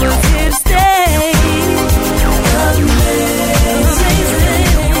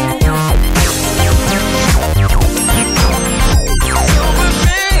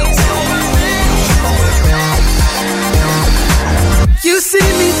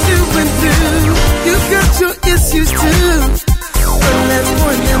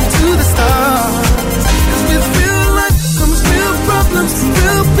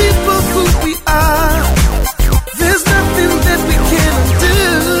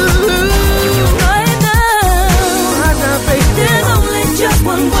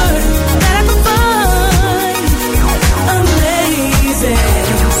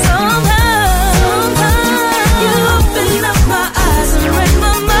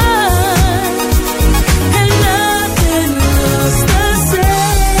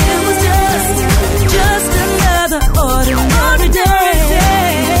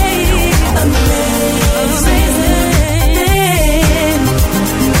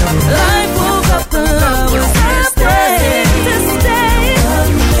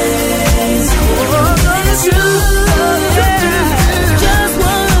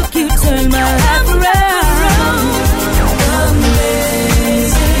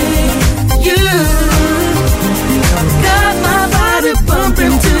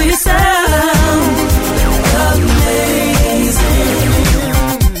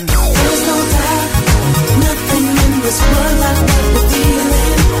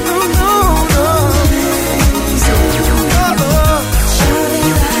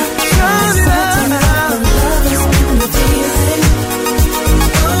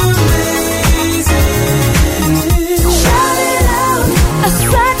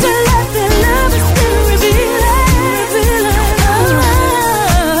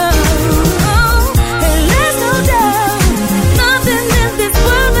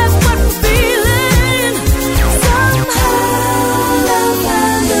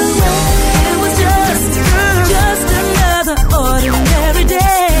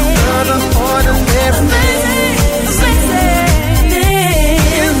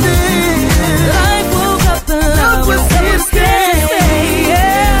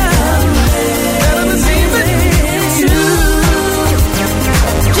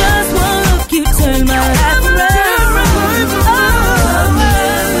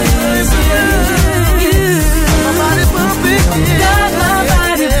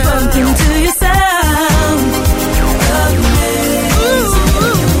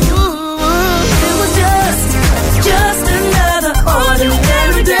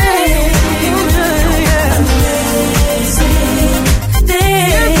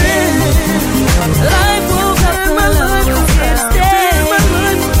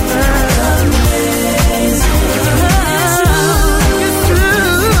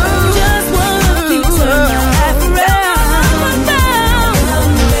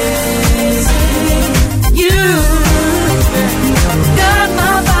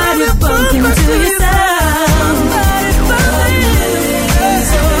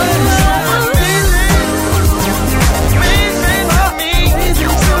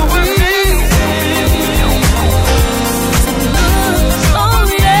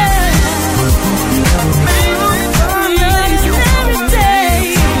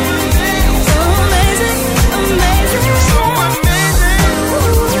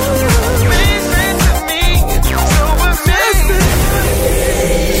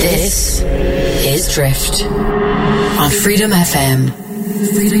 Freedom FM.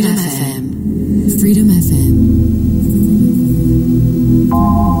 Freedom FM. Freedom FM.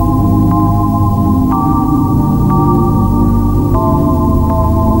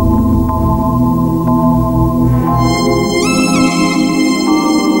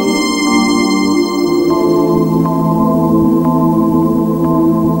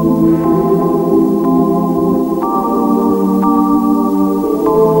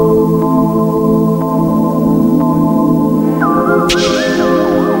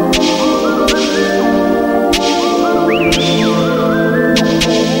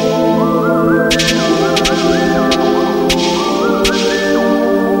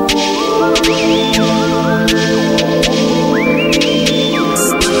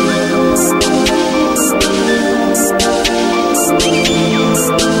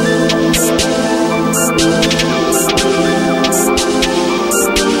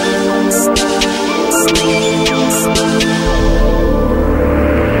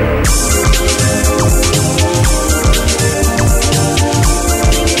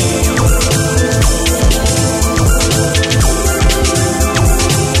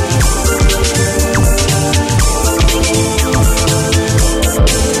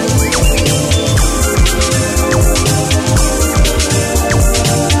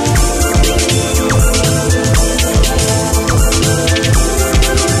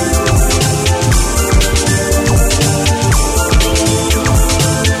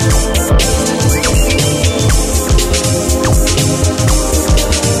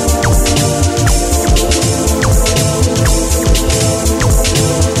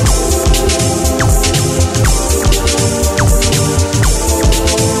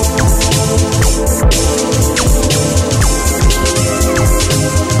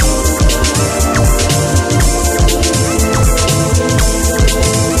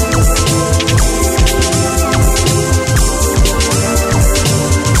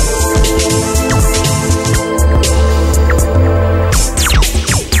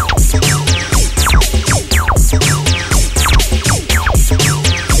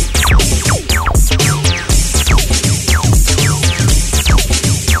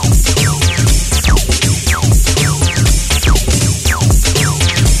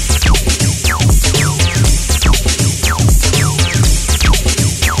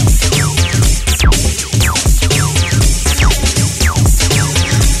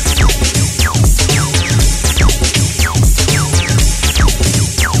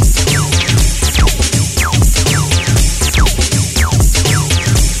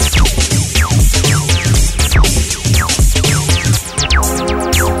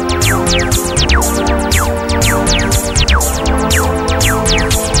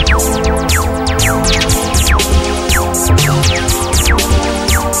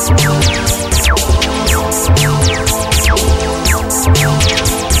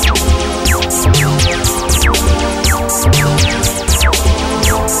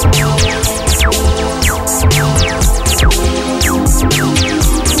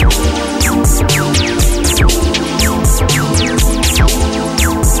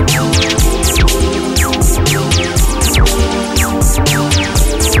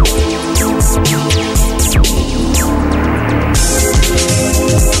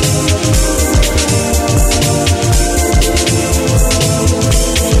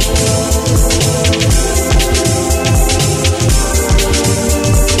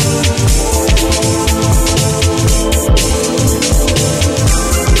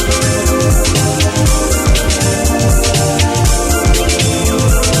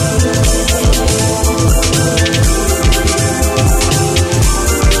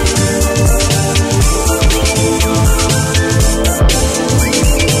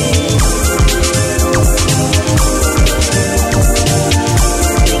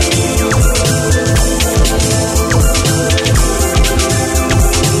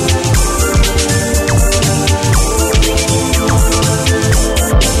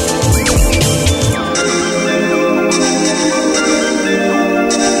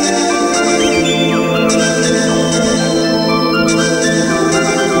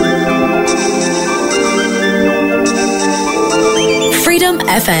 FM. Freedom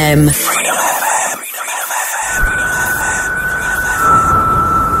FM.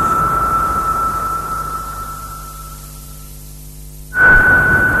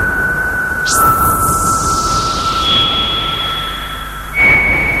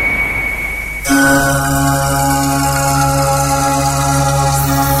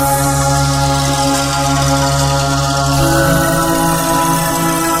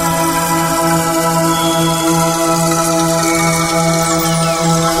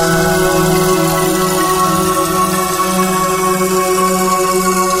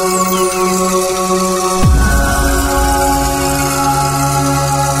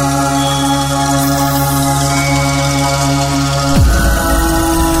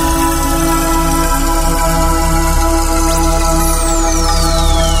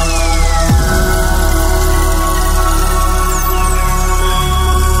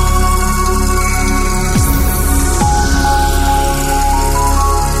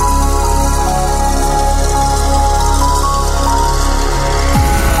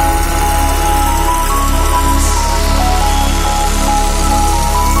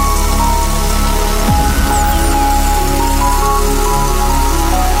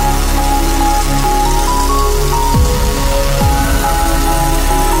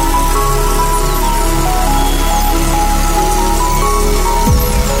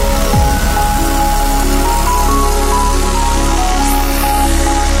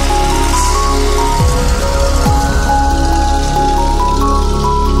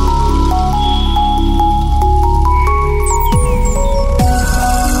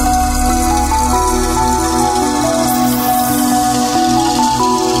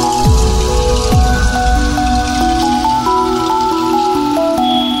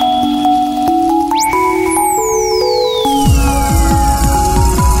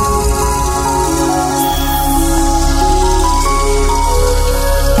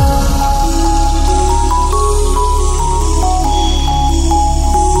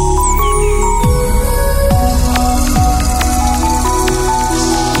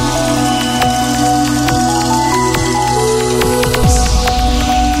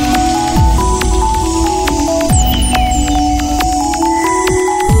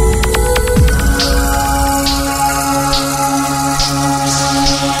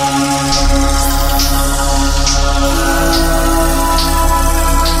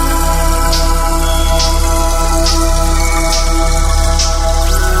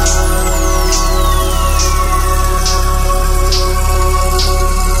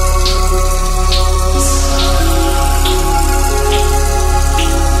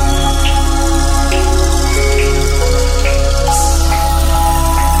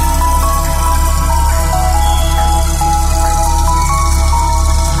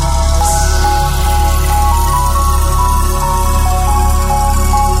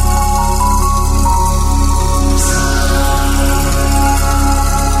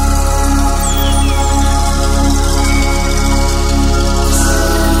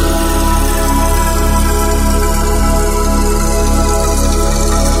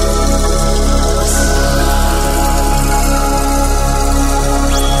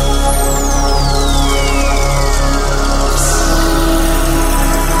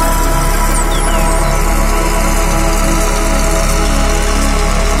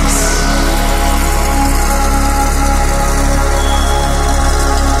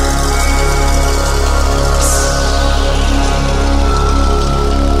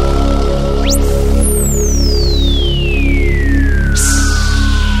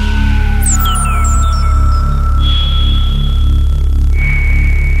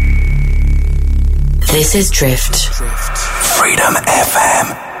 This is Drift. Freedom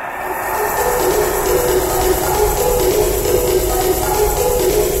FM.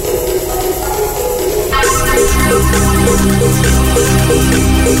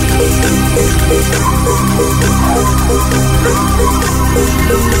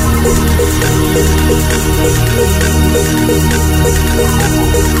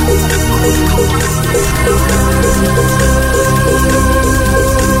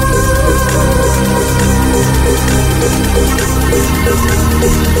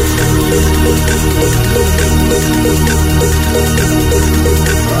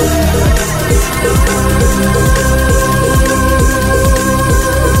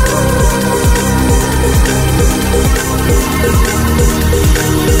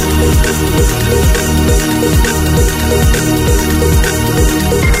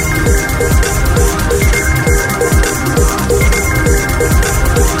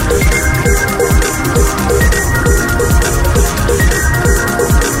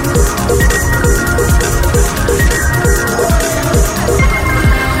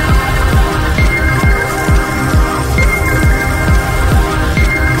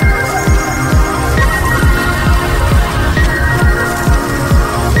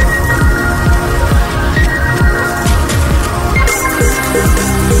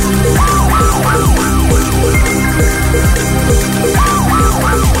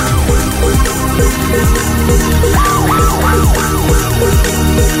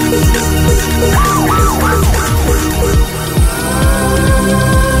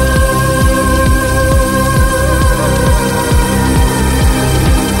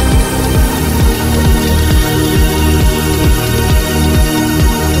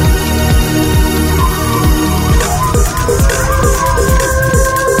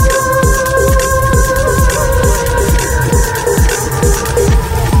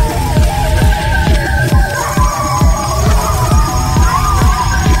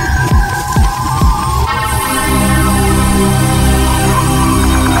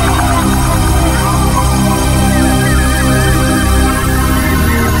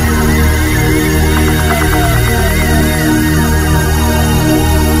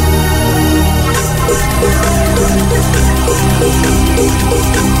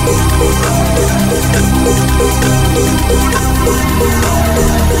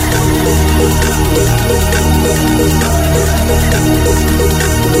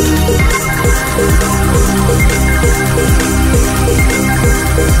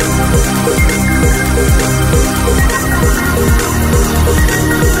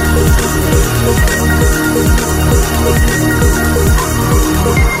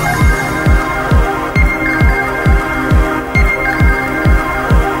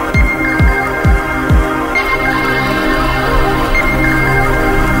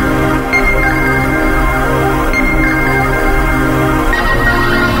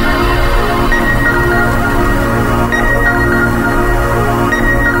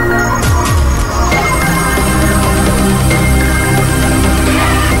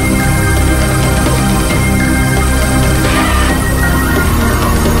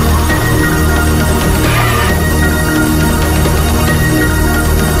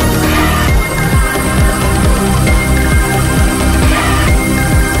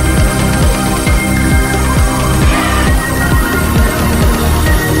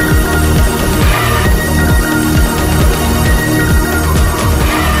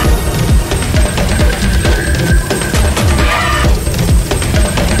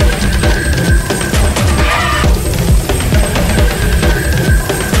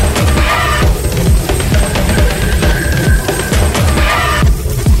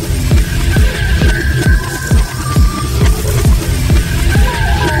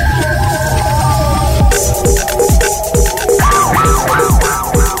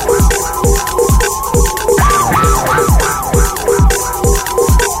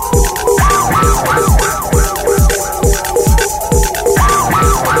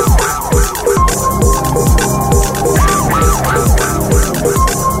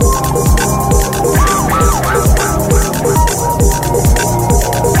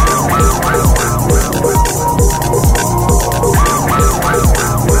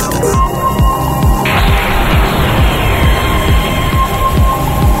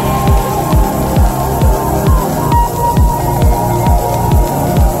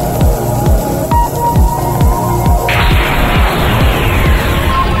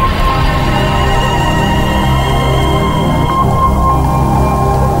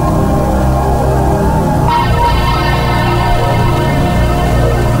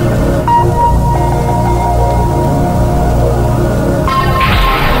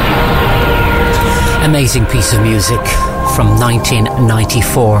 Amazing piece of music from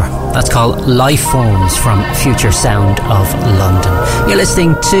 1994. That's called Life Forms from Future Sound of London. You're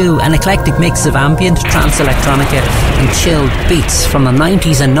listening to an eclectic mix of ambient, trance electronica and chilled beats from the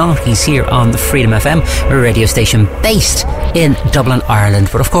 90s and 90s here on Freedom FM, a radio station based in Dublin, Ireland,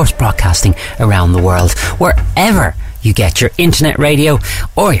 but of course broadcasting around the world. Wherever you get your internet radio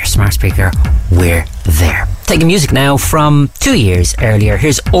or your smart speaker, we're there. Taking music now from 2 years earlier.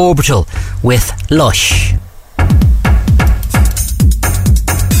 Here's Orbital with Lush.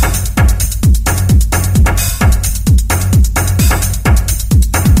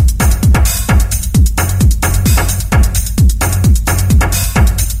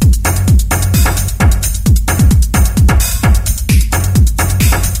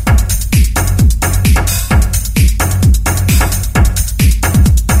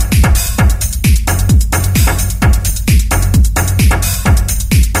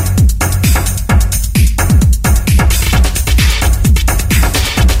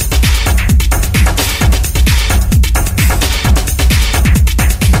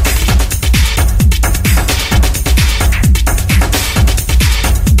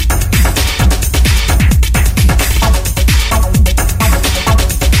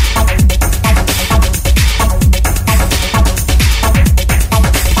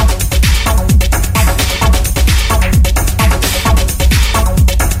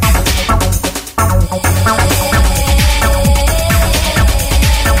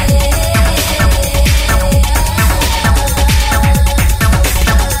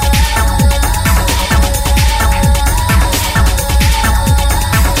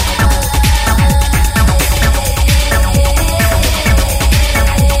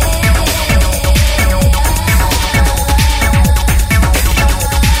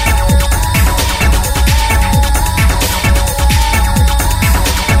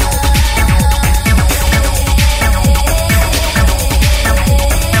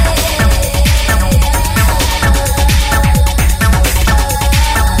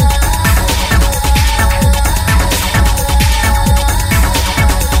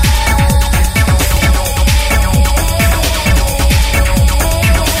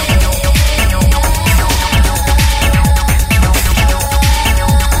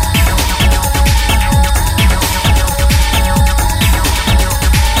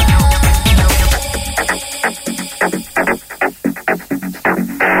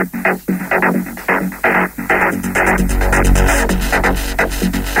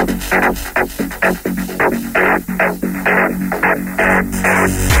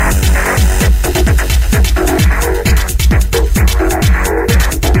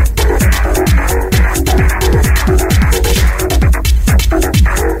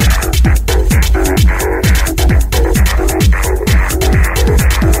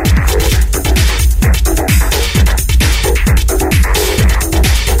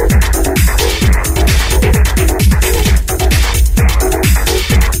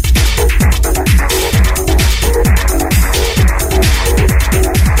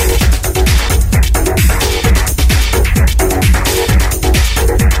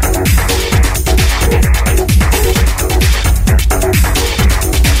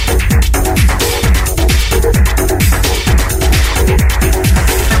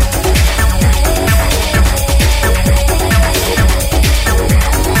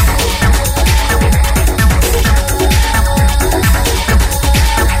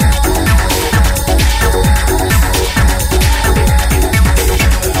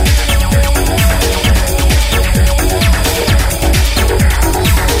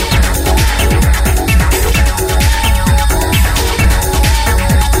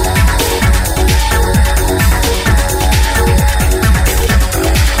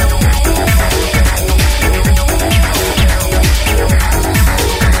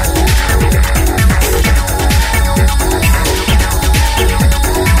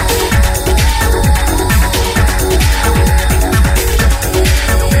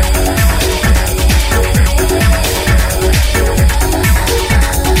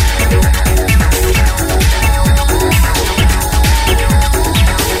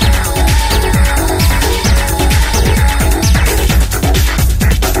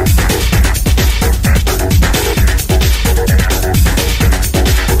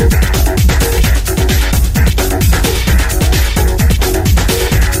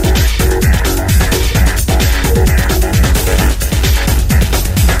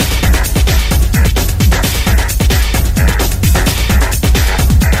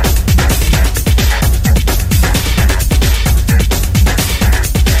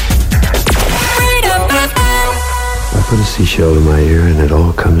 seashell to my ear and it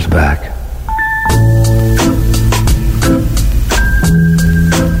all comes back.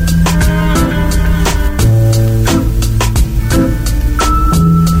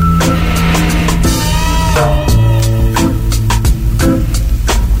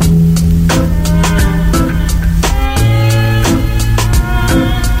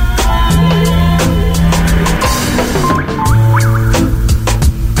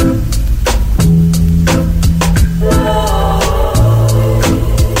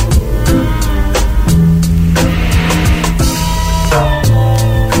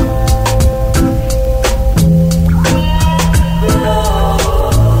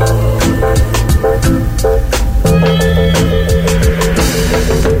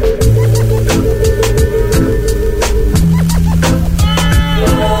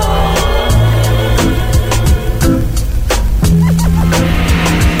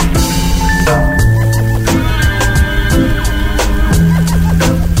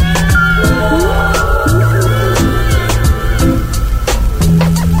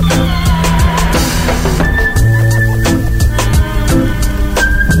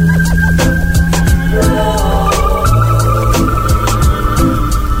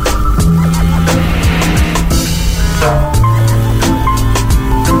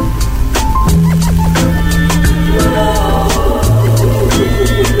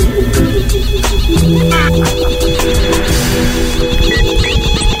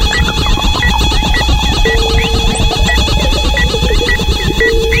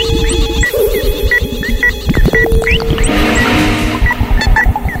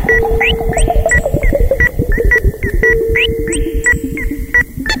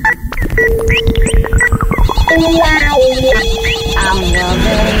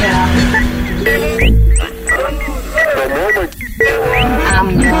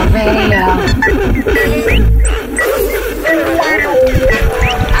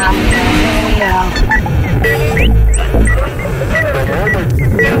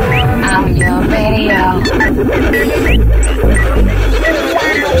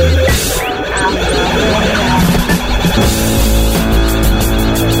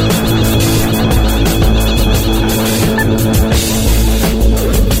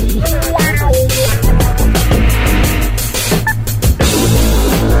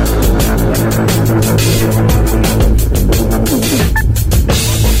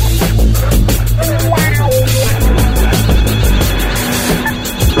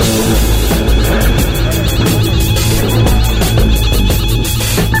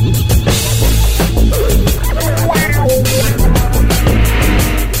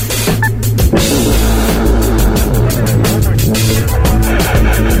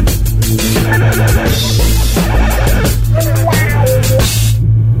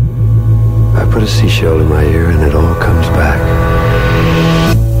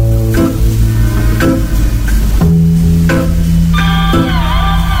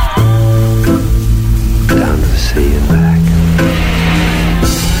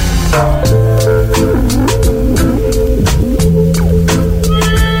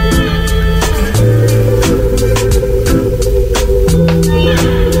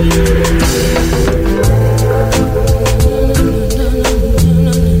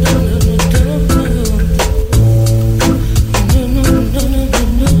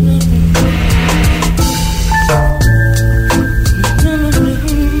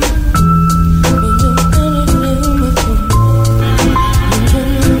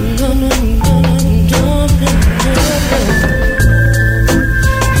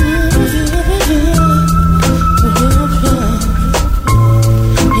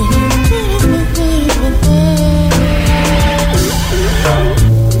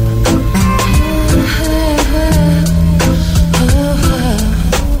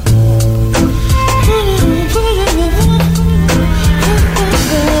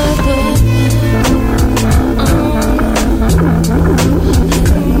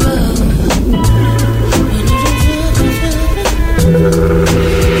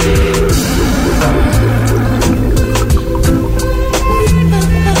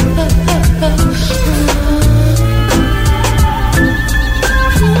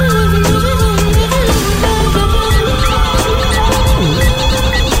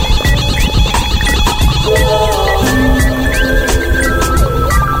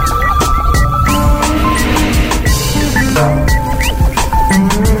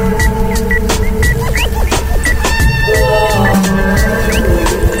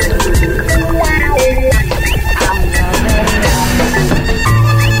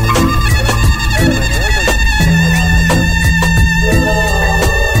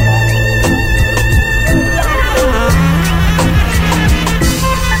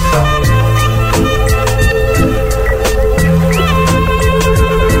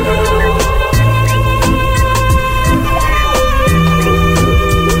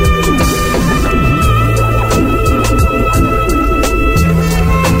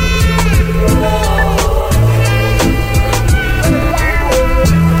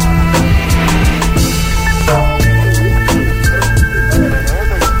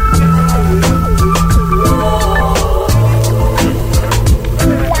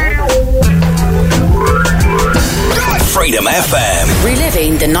 Freedom FM.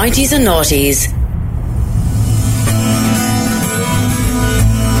 Reliving the 90s and noughties.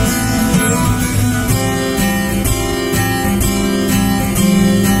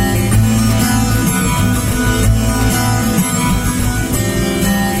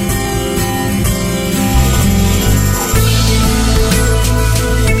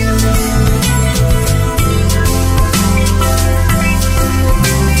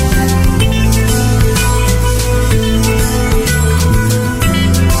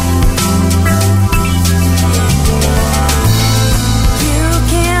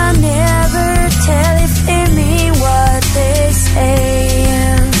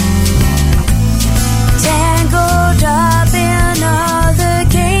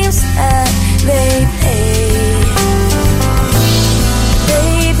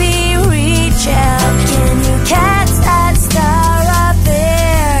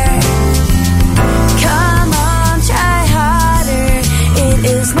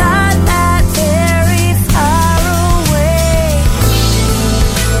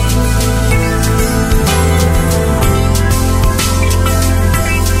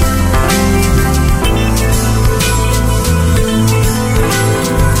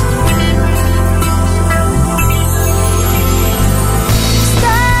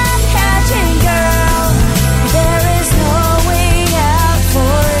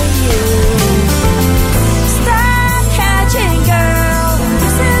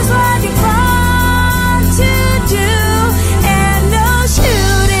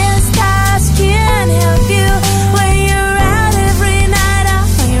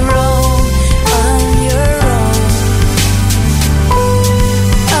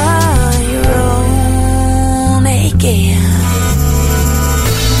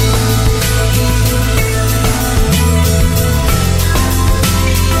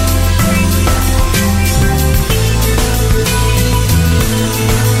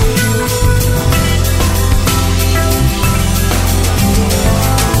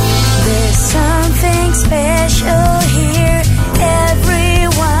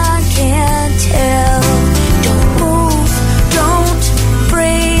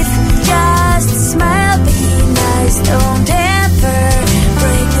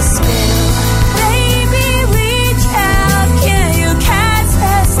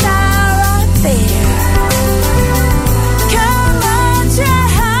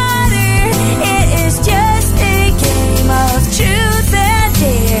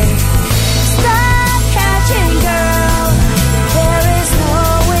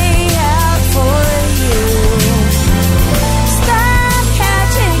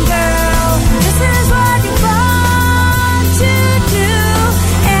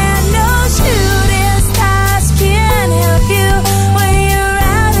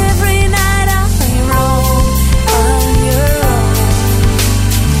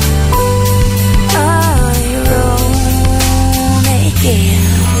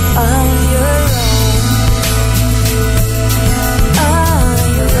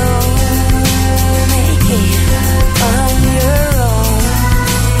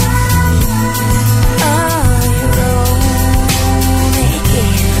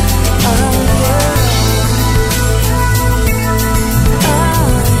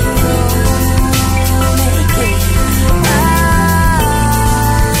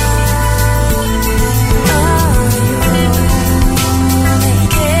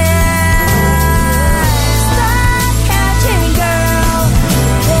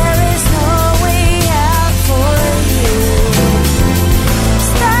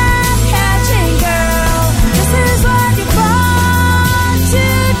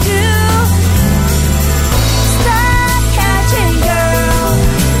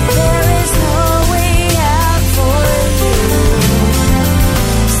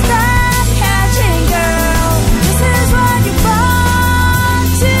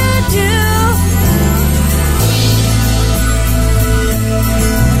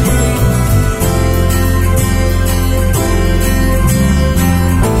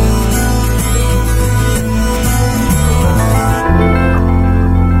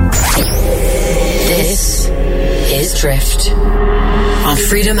 Drift on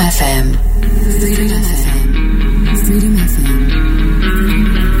Freedom FM. Freedom FM. Freedom FM.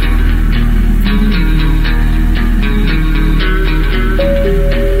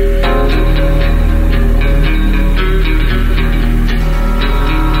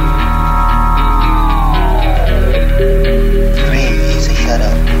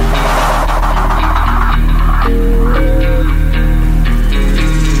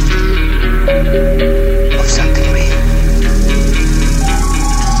 Of something real.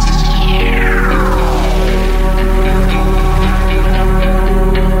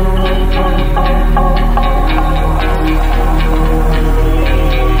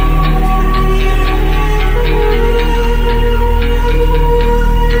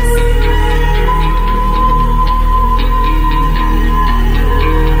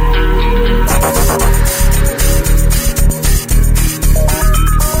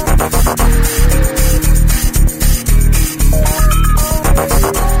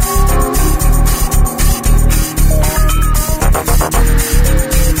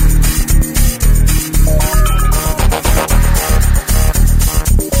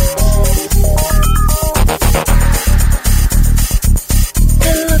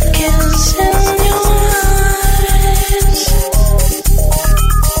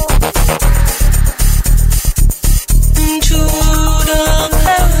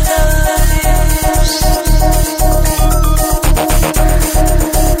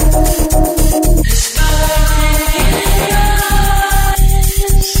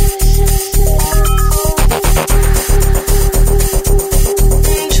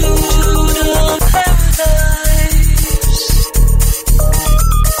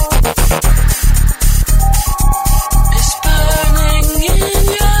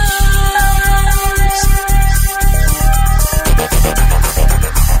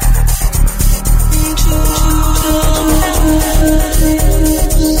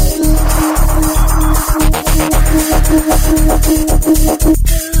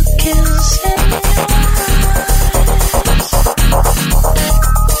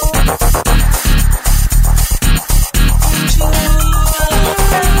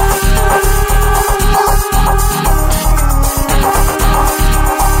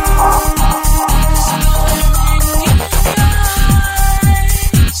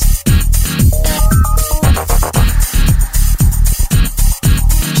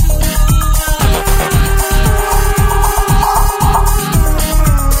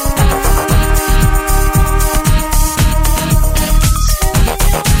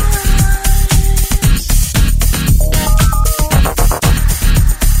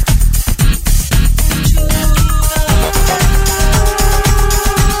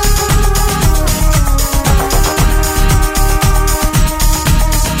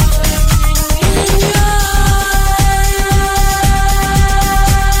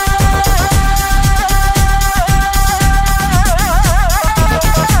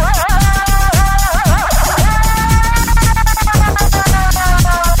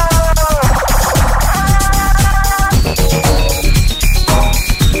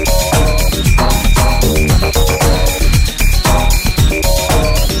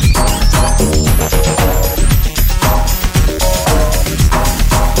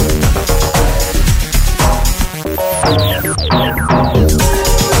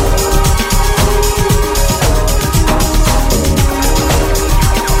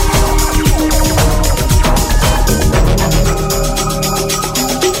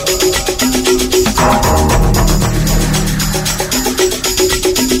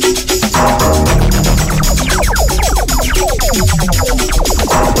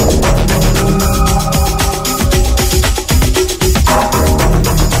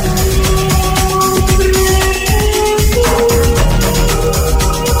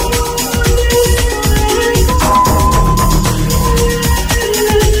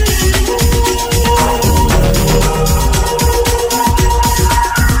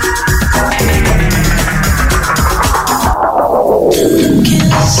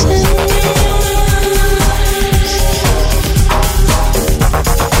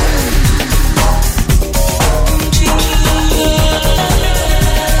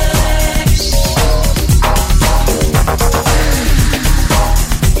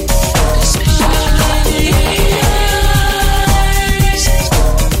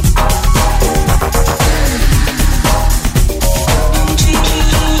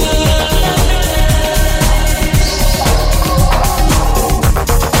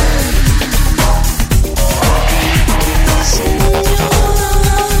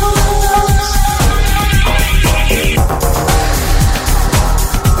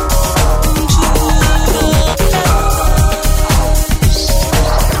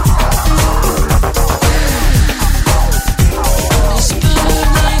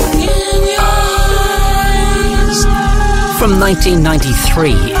 From 1993,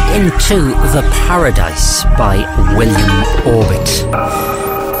 Into the Paradise by William Orbit.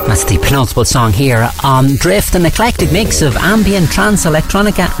 That's the penultimate song here on Drift, an eclectic mix of ambient, trance,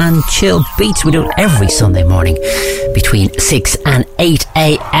 electronica and chill beats. We do it every Sunday morning between 6 and 8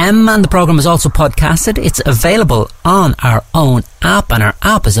 a.m. and the programme is also podcasted. It's available on our own app, and our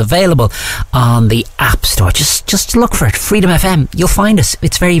app is available on the App Store. Just look for it, Freedom FM. You'll find us.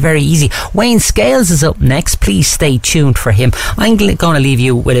 It's very, very easy. Wayne Scales is up next. Please stay tuned for him. I'm going to leave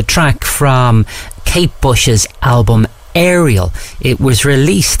you with a track from Kate Bush's album Aerial. It was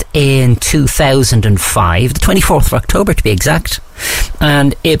released in 2005, the 24th of October to be exact,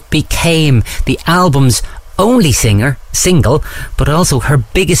 and it became the album's only single, but also her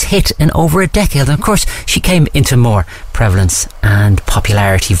biggest hit in over a decade. And of course, she came into more prevalence and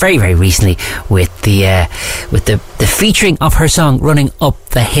popularity very, very recently with the featuring of her song Running Up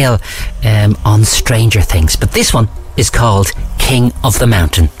the Hill on Stranger Things. But this one is called King of the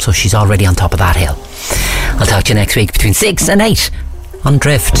Mountain, so she's already on top of that hill. I'll talk to you next week between 6 and 8 on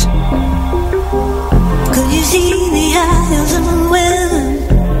Drift. Could you see the eyes of a woman?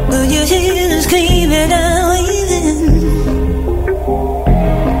 Could you hear the screaming and waving?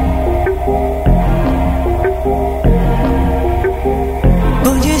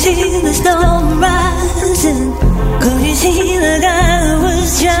 Could you see the storm rising? Could you see the guy who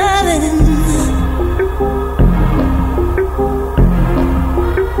was driving?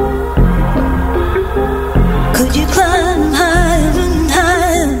 Could you climb higher and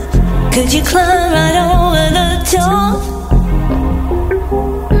higher? Could you climb right over the top?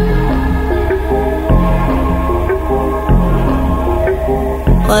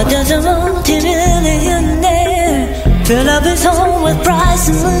 Why does a multi-millionaire fill up his home with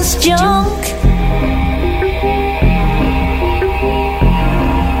priceless junk?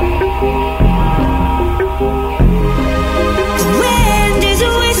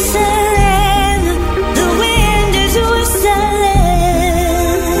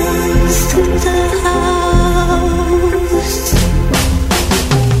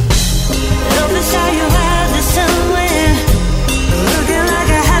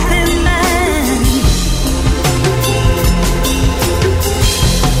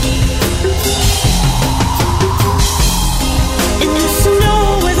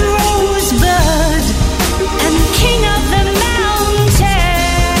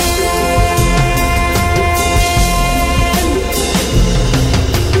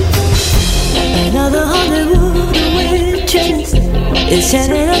 It's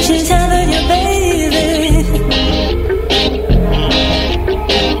generations having you, baby.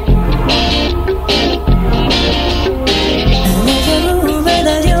 And there's a rumor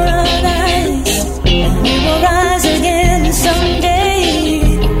that you're on ice, and you will rise again someday.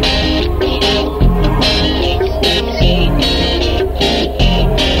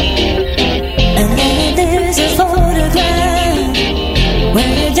 And then there's a photograph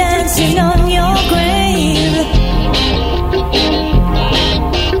where you're dancing on your